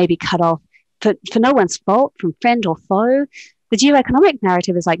they may be cut off for no one's fault, from friend or foe. The geoeconomic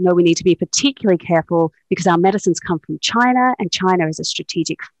narrative is like, no, we need to be particularly careful because our medicines come from China and China is a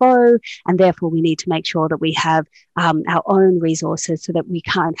strategic foe. And therefore, we need to make sure that we have our own resources so that we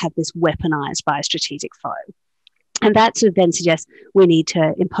can't have this weaponized by a strategic foe. And that sort of then suggests we need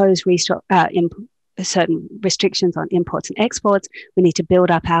to impose certain restrictions on imports and exports. We need to build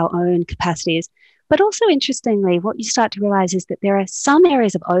up our own capacities. But also, interestingly, what you start to realize is that there are some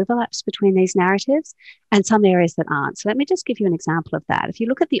areas of overlaps between these narratives and some areas that aren't. So let me just give you an example of that. If you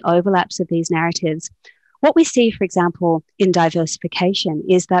look at the overlaps of these narratives, What we see, for example, in diversification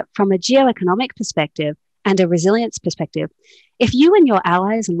is that from a geoeconomic perspective and a resilience perspective, if you and your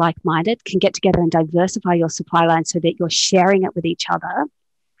allies and like-minded can get together and diversify your supply line so that you're sharing it with each other,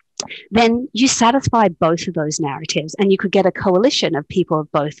 then you satisfy both of those narratives and you could get a coalition of people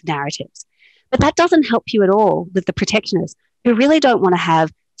of both narratives. But that doesn't help you at all with the protectionists who really don't want to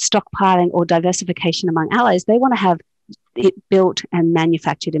have stockpiling or diversification among allies. They want to have it built and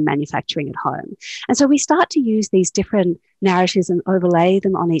manufactured in manufacturing at home. And so we start to use these different narratives and overlay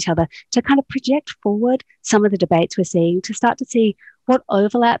them on each other to kind of project forward some of the debates we're seeing, to start to see what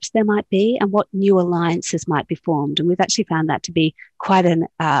overlaps there might be and what new alliances might be formed. And we've actually found that to be quite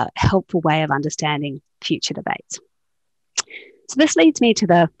a helpful way of understanding future debates. So this leads me to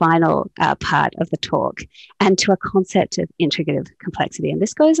the final part of the talk and to a concept of integrative complexity. And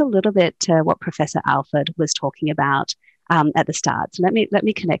this goes a little bit to what Professor Alford was talking about at the start. So let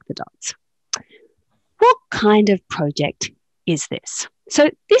me connect the dots. What kind of project is this? So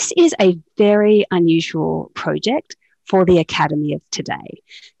this is a very unusual project for the Academy of today.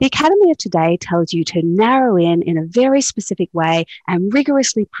 The Academy of today tells you to narrow in a very specific way and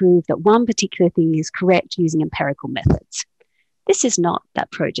rigorously prove that one particular thing is correct using empirical methods. This is not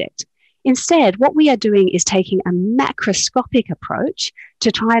that project. Instead, what we are doing is taking a macroscopic approach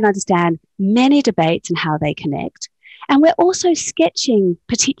to try and understand many debates and how they connect. And we're also sketching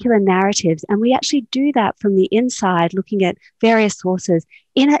particular narratives, and we actually do that from the inside, looking at various sources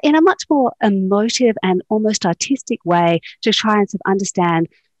in a much more emotive and almost artistic way to try and sort of understand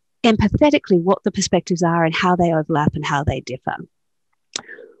empathetically what the perspectives are and how they overlap and how they differ.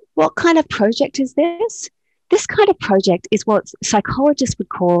 What kind of project is this? This kind of project is what psychologists would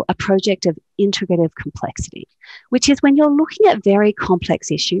call a project of integrative complexity, which is when you're looking at very complex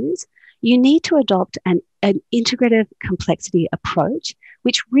issues, you need to adopt an integrative complexity approach,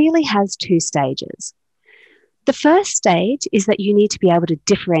 which really has two stages. The first stage is that you need to be able to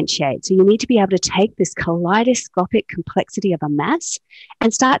differentiate. So you need to be able to take this kaleidoscopic complexity of a mass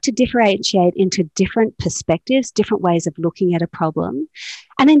and start to differentiate into different perspectives, different ways of looking at a problem.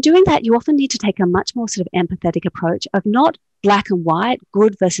 And in doing that, you often need to take a much more sort of empathetic approach of not black and white,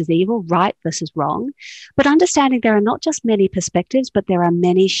 good versus evil, right versus wrong, but understanding there are not just many perspectives, but there are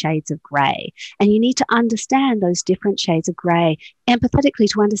many shades of grey. And you need to understand those different shades of grey empathetically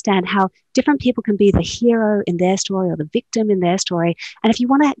to understand how different people can be the hero in their story or the victim in their story. And if you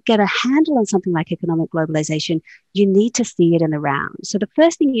want to get a handle on something like economic globalization, you need to see it in the round. So the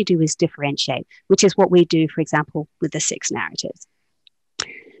first thing you do is differentiate, which is what we do, for example, with the 6 narratives.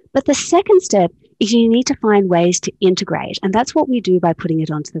 But the second step is you need to find ways to integrate. And that's what we do by putting it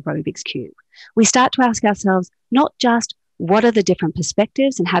onto the Rubik's Cube. We start to ask ourselves, not just what are the different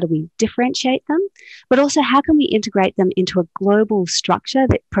perspectives and how do we differentiate them, but also how can we integrate them into a global structure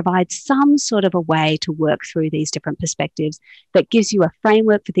that provides some sort of a way to work through these different perspectives that gives you a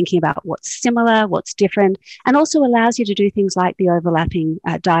framework for thinking about what's similar, what's different, and also allows you to do things like the overlapping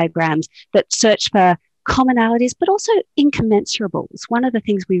diagrams that search for commonalities, but also incommensurables. One of the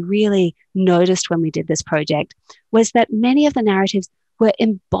things we really noticed when we did this project was that many of the narratives were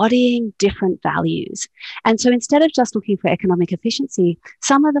embodying different values. And so instead of just looking for economic efficiency,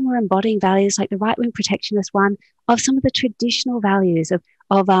 some of them were embodying values like the right-wing protectionist one of some of the traditional values of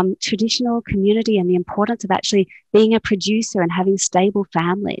traditional community and the importance of actually being a producer and having stable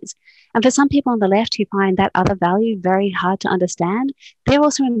families. And for some people on the left who find that other value very hard to understand, they're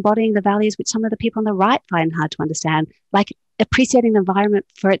also embodying the values which some of the people on the right find hard to understand, like appreciating the environment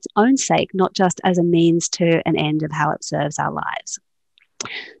for its own sake, not just as a means to an end of how it serves our lives.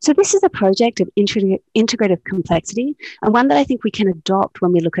 So this is a project of integrative complexity, and one that I think we can adopt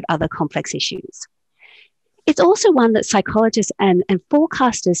when we look at other complex issues. It's also one that psychologists and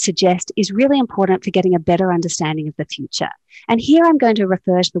forecasters suggest is really important for getting a better understanding of the future. And here I'm going to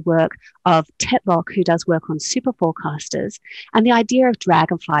refer to the work of Tetlock, who does work on super forecasters, and the idea of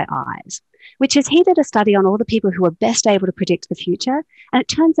dragonfly eyes, which is he did a study on all the people who were best able to predict the future. And it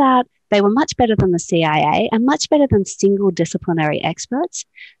turns out they were much better than the CIA and much better than single disciplinary experts.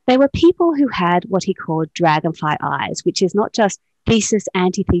 They were people who had what he called dragonfly eyes, which is not just thesis,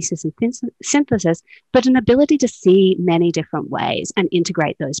 antithesis, and synthesis, but an ability to see many different ways and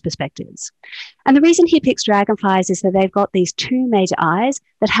integrate those perspectives. And the reason he picks dragonflies is that they've got these 2 major eyes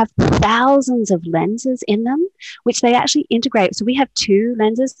that have thousands of lenses in them, which they actually integrate. So we have 2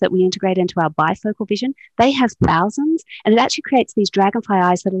 lenses that we integrate into our bifocal vision. They have thousands, and it actually creates these dragonfly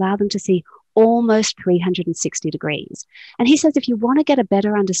eyes that allow them to see almost 360 degrees. And he says if you want to get a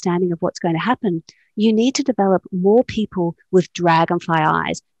better understanding of what's going to happen, you need to develop more people with dragonfly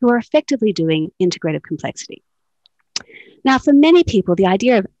eyes who are effectively doing integrative complexity. Now, for many people, the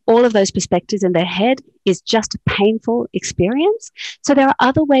idea of all of those perspectives in their head is just a painful experience. So there are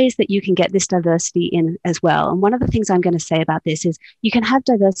other ways that you can get this diversity in as well. And one of the things I'm going to say about this is you can have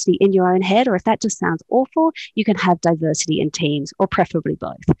diversity in your own head, or if that just sounds awful, you can have diversity in teams, or preferably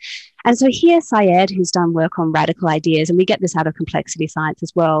both. And so here, Syed, who's done work on radical ideas, and we get this out of complexity science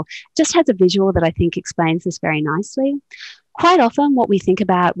as well, just has a visual that I think explains this very nicely. Quite often, what we think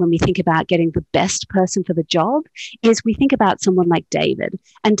about when we think about getting the best person for the job is we think about someone like David.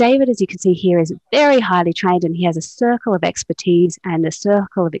 And David, as you can see here, is very highly trained, and he has a circle of expertise and a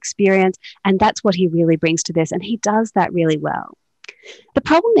circle of experience. And that's what he really brings to this. And he does that really well. The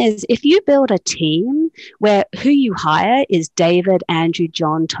problem is if you build a team where who you hire is David, Andrew,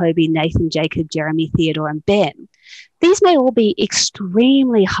 John, Toby, Nathan, Jacob, Jeremy, Theodore, and Ben, these may all be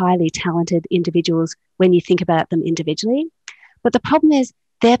extremely highly talented individuals when you think about them individually. But the problem is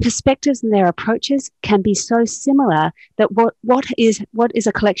their perspectives and their approaches can be so similar that what is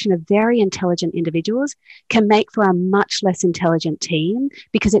a collection of very intelligent individuals can make for a much less intelligent team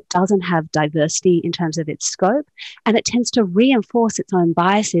because it doesn't have diversity in terms of its scope, and it tends to reinforce its own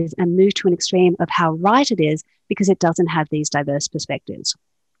biases and move to an extreme of how right it is because it doesn't have these diverse perspectives.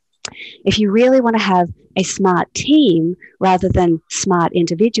 If you really want to have a smart team rather than smart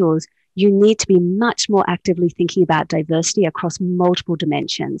individuals, you need to be much more actively thinking about diversity across multiple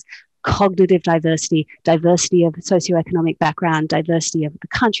dimensions: cognitive diversity, diversity of socioeconomic background, diversity of the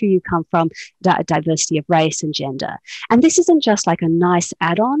country you come from, diversity of race and gender. And this isn't just like a nice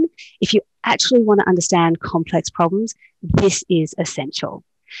add-on. If you actually want to understand complex problems, this is essential.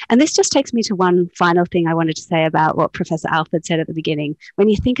 And this just takes me to one final thing I wanted to say about what Professor Alford said at the beginning. When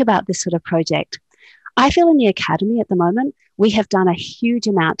you think about this sort of project, I feel in the academy at the moment, we have done a huge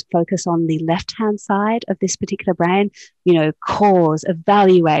amount to focus on the left-hand side of this particular brain, cause,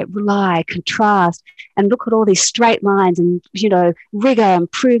 evaluate, rely, contrast, and look at all these straight lines and, rigor and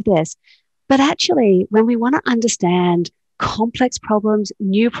prove this. But actually, when we want to understand complex problems,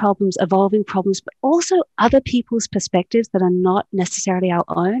 new problems, evolving problems, but also other people's perspectives that are not necessarily our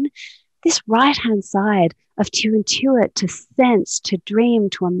own, this right-hand side of to intuit, to sense, to dream,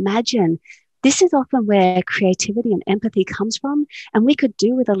 to imagine, this is often where creativity and empathy comes from, and we could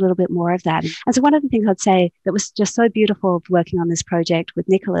do with a little bit more of that. And so one of the things I'd say that was just so beautiful working on this project with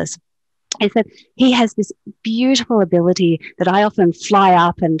Nicolas is that he has this beautiful ability that I often fly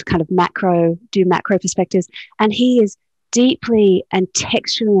up and kind of do macro perspectives, and he is deeply and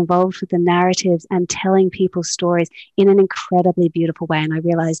textually involved with the narratives and telling people's stories in an incredibly beautiful way. And I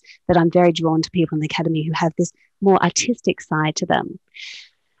realize that I'm very drawn to people in the academy who have this more artistic side to them.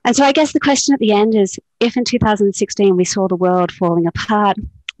 And so I guess the question at the end is, if in 2016 we saw the world falling apart,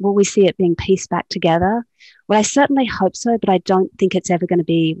 will we see it being pieced back together? Well, I certainly hope so, but I don't think it's ever going to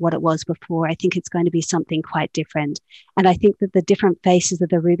be what it was before. I think it's going to be something quite different. And I think that the different faces of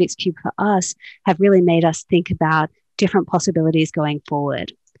the Rubik's Cube for us have really made us think about different possibilities going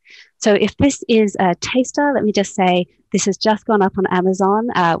forward. So if this is a taster, let me just say this has just gone up on Amazon,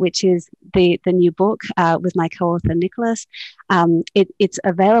 which is the new book with my co-author Nicolas. It's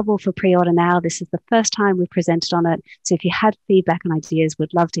available for pre-order now. This is the first time we've presented on it. So if you had feedback and ideas,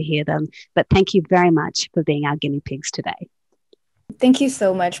 we'd love to hear them. But thank you very much for being our guinea pigs today. Thank you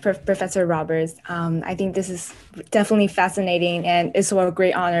so much, Professor Roberts. I think this is definitely fascinating, and it's a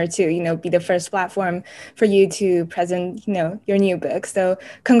great honor to, be the first platform for you to present, your new book. So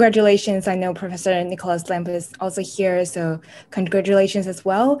congratulations. I know Professor Nicolas Lamp is also here, so congratulations as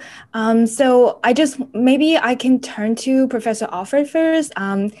well. So maybe I can turn to Professor Alford first.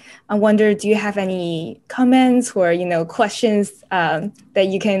 I wonder, do you have any comments or, questions that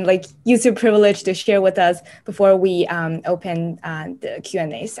you can use your privilege to share with us before we open the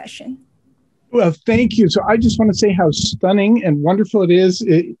Q&A session? Well, thank you. So I just want to say how stunning and wonderful it is.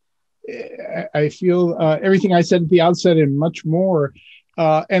 I feel everything I said at the outset and much more.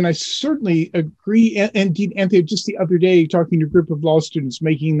 And I certainly agree. Indeed, Anthea, just the other day, talking to a group of law students,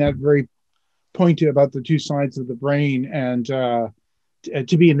 making that very point about the two sides of the brain. And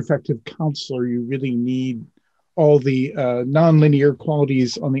to be an effective counselor, you really need all the nonlinear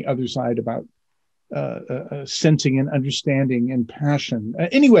qualities on the other side about sensing and understanding and passion.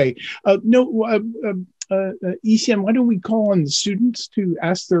 Anyway, ECM, why don't we call on the students to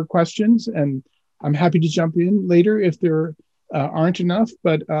ask their questions? And I'm happy to jump in later if there aren't enough,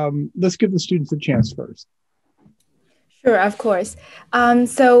 but let's give the students a chance first. Sure, of course.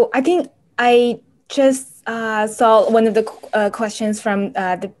 So I think I just saw one of the questions from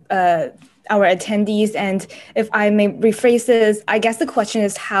our attendees. And if I may rephrase this, I guess the question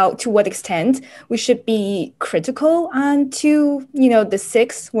is to what extent we should be critical to, the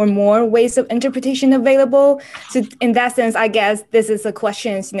 6 or more ways of interpretation available. So in that sense, I guess this is a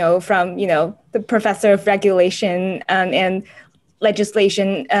question, from, the professor of regulation and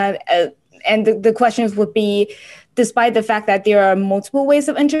legislation. And the questions would be, despite the fact that there are multiple ways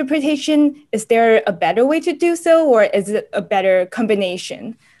of interpretation, is there a better way to do so, or is it a better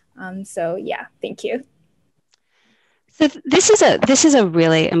combination? So yeah, thank you. So this is a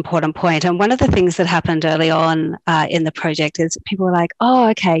really important point. And one of the things that happened early on in the project is people were like, oh,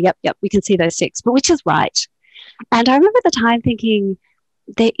 okay, yep, we can see those 6, but which is right? And I remember at the time thinking,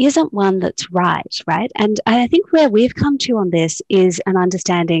 there isn't one that's right? And I think where we've come to on this is an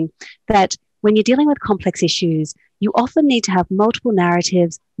understanding that when you're dealing with complex issues, you often need to have multiple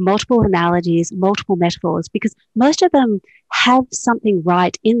narratives, multiple analogies, multiple metaphors, because most of them have something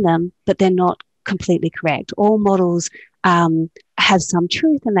right in them, but they're not completely correct. All models have some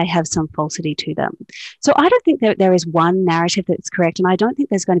truth and they have some falsity to them. So I don't think that there is one narrative that's correct, and I don't think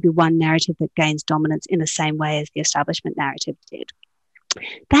there's going to be one narrative that gains dominance in the same way as the establishment narrative did.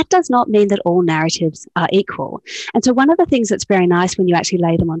 That does not mean that all narratives are equal. And so one of the things that's very nice when you actually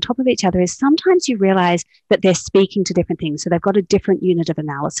lay them on top of each other is sometimes you realize that they're speaking to different things. So they've got a different unit of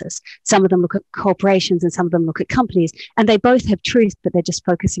analysis. Some of them look at corporations and some of them look at companies, and they both have truth, but they're just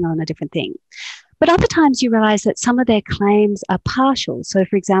focusing on a different thing. But other times you realize that some of their claims are partial. So,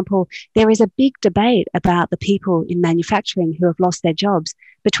 for example, there is a big debate about the people in manufacturing who have lost their jobs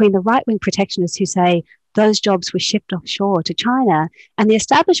between the right-wing protectionists who say those jobs were shipped offshore to China, and the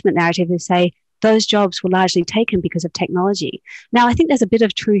establishment narrative who say those jobs were largely taken because of technology. Now, I think there's a bit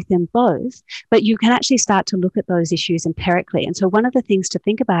of truth in both, but you can actually start to look at those issues empirically. And so one of the things to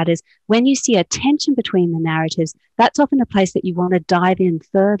think about is when you see a tension between the narratives, that's often a place that you want to dive in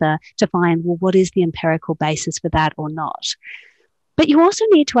further to find, well, what is the empirical basis for that or not? But you also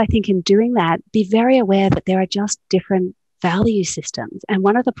need to, I think, in doing that, be very aware that there are just different value systems. And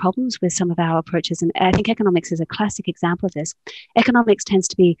one of the problems with some of our approaches, and I think economics is a classic example of this, economics tends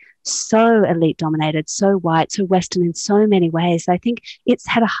to be so elite dominated, so white, so Western in so many ways. I think it's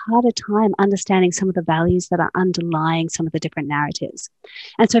had a harder time understanding some of the values that are underlying some of the different narratives.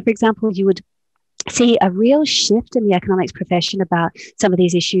 And so, for example, you would see a real shift in the economics profession about some of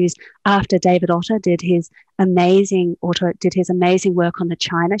these issues after David Otter did his amazing work on the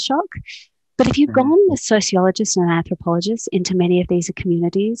China shock. But if you've gone with sociologists and anthropologists into many of these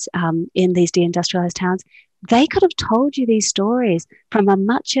communities in these deindustrialized towns, they could have told you these stories from a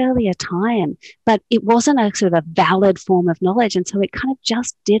much earlier time, but it wasn't a sort of a valid form of knowledge. And so it kind of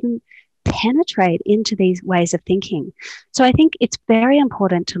just didn't penetrate into these ways of thinking. So I think it's very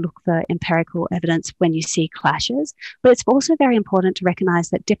important to look for empirical evidence when you see clashes, but it's also very important to recognize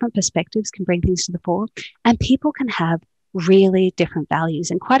that different perspectives can bring things to the fore, and people can have really different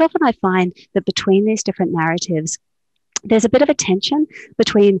values. And quite often I find that between these different narratives, there's a bit of a tension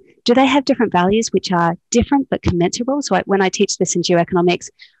between, do they have different values which are different but commensurable? So when I teach this in geoeconomics,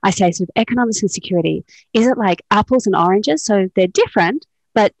 I say sort of economics and security. Is it like apples and oranges? So they're different,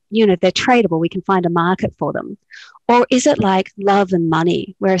 but they're tradable. We can find a market for them. Or is it like love and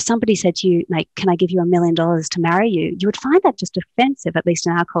money, where if somebody said to you, like, can I give you $1 million to marry you? You would find that just offensive, at least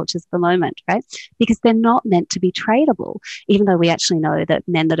in our cultures at the moment, right? Because they're not meant to be tradable, even though we actually know that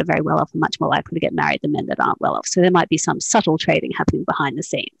men that are very well off are much more likely to get married than men that aren't well off. So there might be some subtle trading happening behind the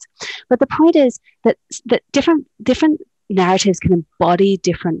scenes. But the point is that different narratives can embody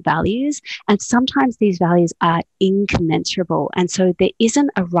different values, and sometimes these values are incommensurable. And so there isn't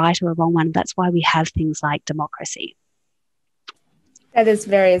a right or a wrong one. That's why we have things like democracy. That is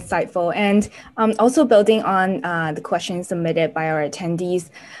very insightful. And also building on the questions submitted by our attendees,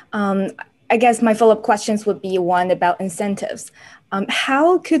 I guess my follow-up questions would be one about incentives.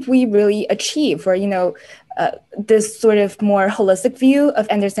 How could we really achieve, or this sort of more holistic view of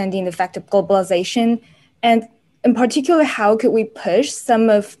understanding the effect of globalization? And in particular, how could we push some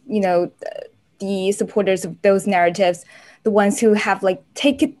of the supporters of those narratives, the ones who have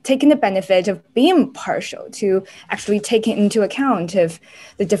taken the benefit of being partial, to actually take into account of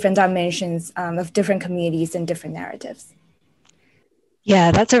the different dimensions of different communities and different narratives?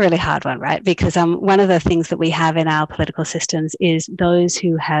 Yeah, that's a really hard one, right? Because one of the things that we have in our political systems is those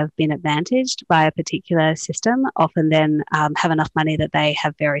who have been advantaged by a particular system often then have enough money that they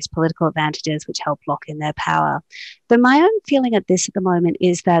have various political advantages which help lock in their power. But my own feeling at the moment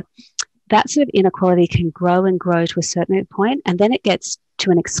is that that sort of inequality can grow and grow to a certain point, and then it gets to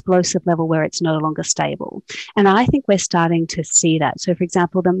an explosive level where it's no longer stable. And I think we're starting to see that. So, for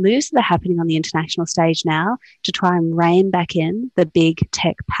example, the moves that are happening on the international stage now to try and rein back in the big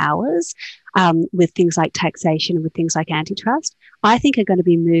tech powers with things like taxation and with things like antitrust, I think are going to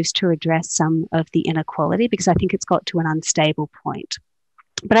be moves to address some of the inequality, because I think it's got to an unstable point.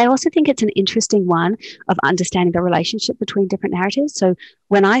 But I also think it's an interesting one of understanding the relationship between different narratives. So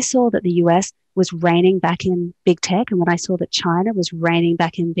when I saw that the US was reining back in big tech, and when I saw that China was reining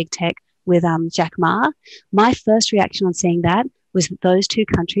back in big tech with Jack Ma, my first reaction on seeing that was that those two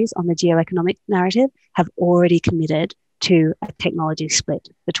countries on the geoeconomic narrative have already committed to a technology split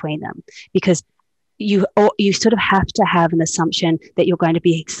between them, because you sort of have to have an assumption that you're going to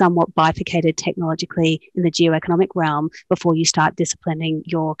be somewhat bifurcated technologically in the geoeconomic realm before you start disciplining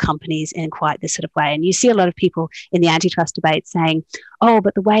your companies in quite this sort of way. And you see a lot of people in the antitrust debate saying, oh,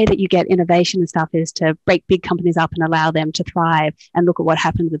 but the way that you get innovation and stuff is to break big companies up and allow them to thrive. And look at what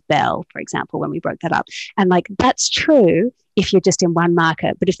happened with Bell, for example, when we broke that up. And like, that's true if you're just in one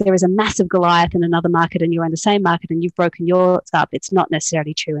market. But if there is a massive Goliath in another market and you're in the same market and you've broken yours up, it's not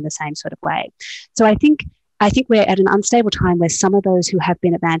necessarily true in the same sort of way. So I think we're at an unstable time where some of those who have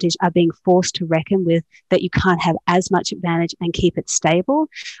been advantaged are being forced to reckon with that you can't have as much advantage and keep it stable.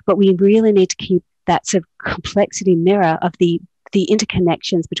 But we really need to keep that sort of complexity mirror of the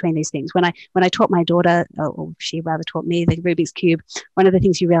interconnections between these things. When I taught my daughter, or she rather taught me, the Rubik's Cube, one of the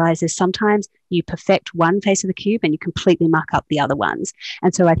things you realize is sometimes you perfect one face of the cube and you completely muck up the other ones.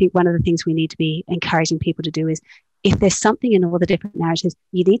 And so I think one of the things we need to be encouraging people to do is, if there's something in all the different narratives,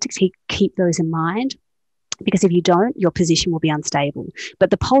 you need to keep those in mind, because if you don't, your position will be unstable. But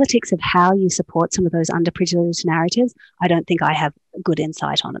the politics of how you support some of those underprivileged narratives, I don't think I have good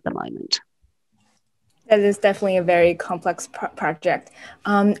insight on at the moment. That is definitely a very complex project.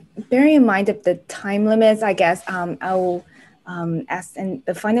 Bearing in mind of the time limits, I guess I will ask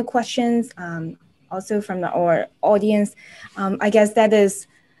the final questions also from our audience. I guess that is,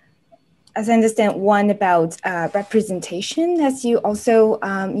 as I understand, one about representation, as you also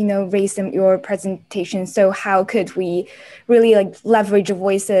raised in your presentation. So how could we really leverage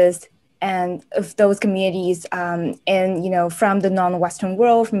voices and of those communities and from the non-Western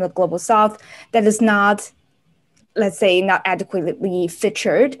world, from the global South, that is not, let's say, not adequately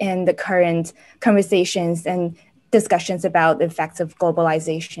featured in the current conversations and discussions about the effects of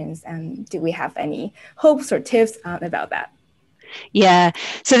globalizations? And do we have any hopes or tips about that? Yeah,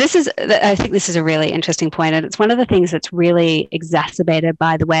 so I think this is a really interesting point, and it's one of the things that's really exacerbated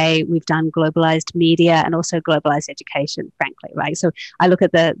by the way we've done globalized media and also globalized education, frankly, right? So I look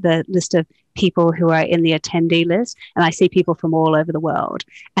at the list of people who are in the attendee list, and I see people from all over the world.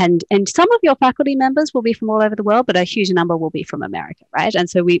 And some of your faculty members will be from all over the world, but a huge number will be from America, right? And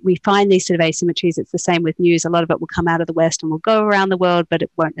so we find these sort of asymmetries. It's the same with news. A lot of it will come out of the West and will go around the world, but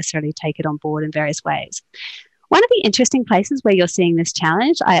it won't necessarily take it on board in various ways. One of the interesting places where you're seeing this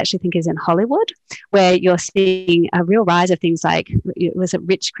challenge, I actually think, is in Hollywood, where you're seeing a real rise of things like, was it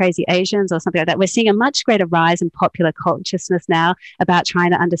Rich Crazy Asians or something like that? We're seeing a much greater rise in popular consciousness now about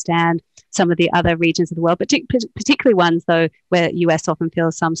trying to understand some of the other regions of the world, particularly ones, though, where US often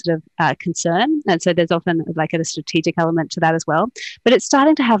feels some sort of concern. And so there's often like a strategic element to that as well. But it's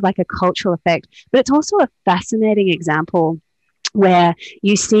starting to have like a cultural effect. But it's also a fascinating example where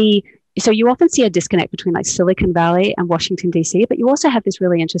you see, so you often see a disconnect between like Silicon Valley and Washington, D.C., but you also have this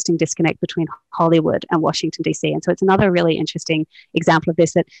really interesting disconnect between Hollywood and Washington, D.C. And so it's another really interesting example of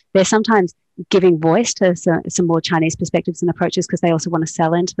this, that they're sometimes giving voice to some more Chinese perspectives and approaches because they also want to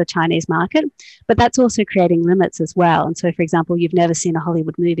sell into the Chinese market. But that's also creating limits as well. And so, for example, you've never seen a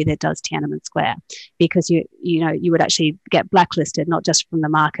Hollywood movie that does Tiananmen Square because you would actually get blacklisted, not just from the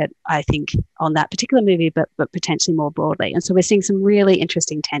market, I think, on that particular movie, but potentially more broadly. And so we're seeing some really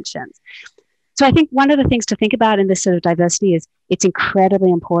interesting tensions. So I think one of the things to think about in this sort of diversity is it's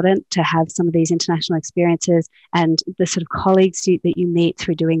incredibly important to have some of these international experiences, and the sort of colleagues that you meet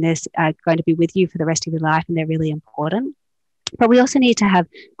through doing this are going to be with you for the rest of your life, and they're really important. But we also need to have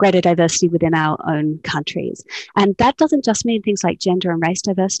greater diversity within our own countries. And that doesn't just mean things like gender and race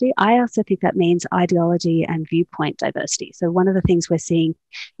diversity. I also think that means ideology and viewpoint diversity. So one of the things we're seeing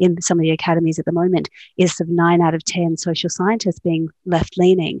in some of the academies at the moment is sort of 9 out of 10 social scientists being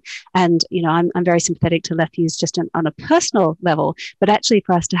left-leaning. And, I'm very sympathetic to left views just on a personal level, but actually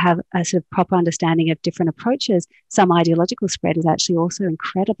for us to have a sort of proper understanding of different approaches, some ideological spread is actually also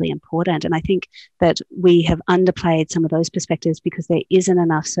incredibly important. And I think that we have underplayed some of those perspectives because there isn't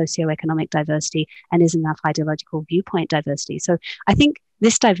enough socioeconomic diversity and isn't enough ideological viewpoint diversity. So I think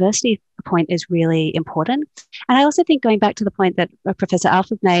this diversity point is really important. And I also think, going back to the point that Professor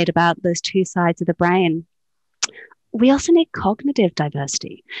Alfred made about those two sides of the brain, we also need cognitive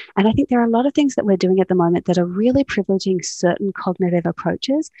diversity. And I think there are a lot of things that we're doing at the moment that are really privileging certain cognitive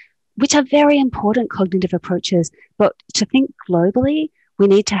approaches, which are very important cognitive approaches. But to think globally, we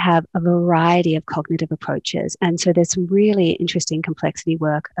need to have a variety of cognitive approaches. And so there's some really interesting complexity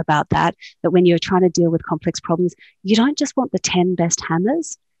work about that, that when you're trying to deal with complex problems, you don't just want the 10 best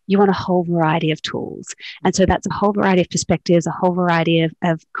hammers, you want a whole variety of tools. And so that's a whole variety of perspectives, a whole variety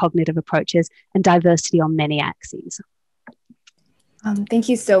of cognitive approaches, and diversity on many axes. Thank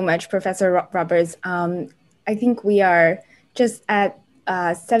you so much, Professor Roberts. I think we are just at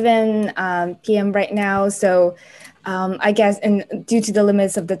 7 p.m. right now. So I guess, and due to the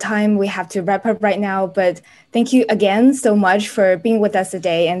limits of the time, we have to wrap up right now. But thank you again so much for being with us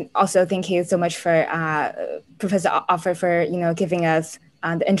today. And also thank you so much for Professor Offer for, giving us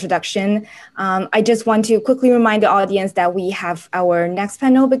the introduction. I just want to quickly remind the audience that we have our next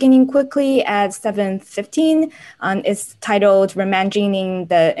panel beginning quickly at 7:15. It's titled Reimagining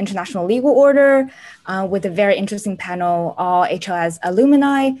the International Legal Order, with a very interesting panel, all HLS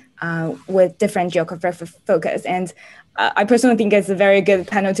alumni with different geographic focus. And I personally think it's a very good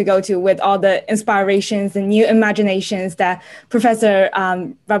panel to go to, with all the inspirations and new imaginations that Professor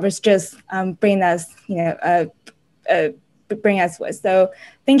Roberts just bring us with. So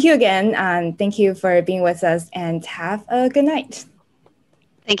thank you again, and thank you for being with us, and have a good night.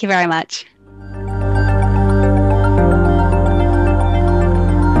 Thank you very much.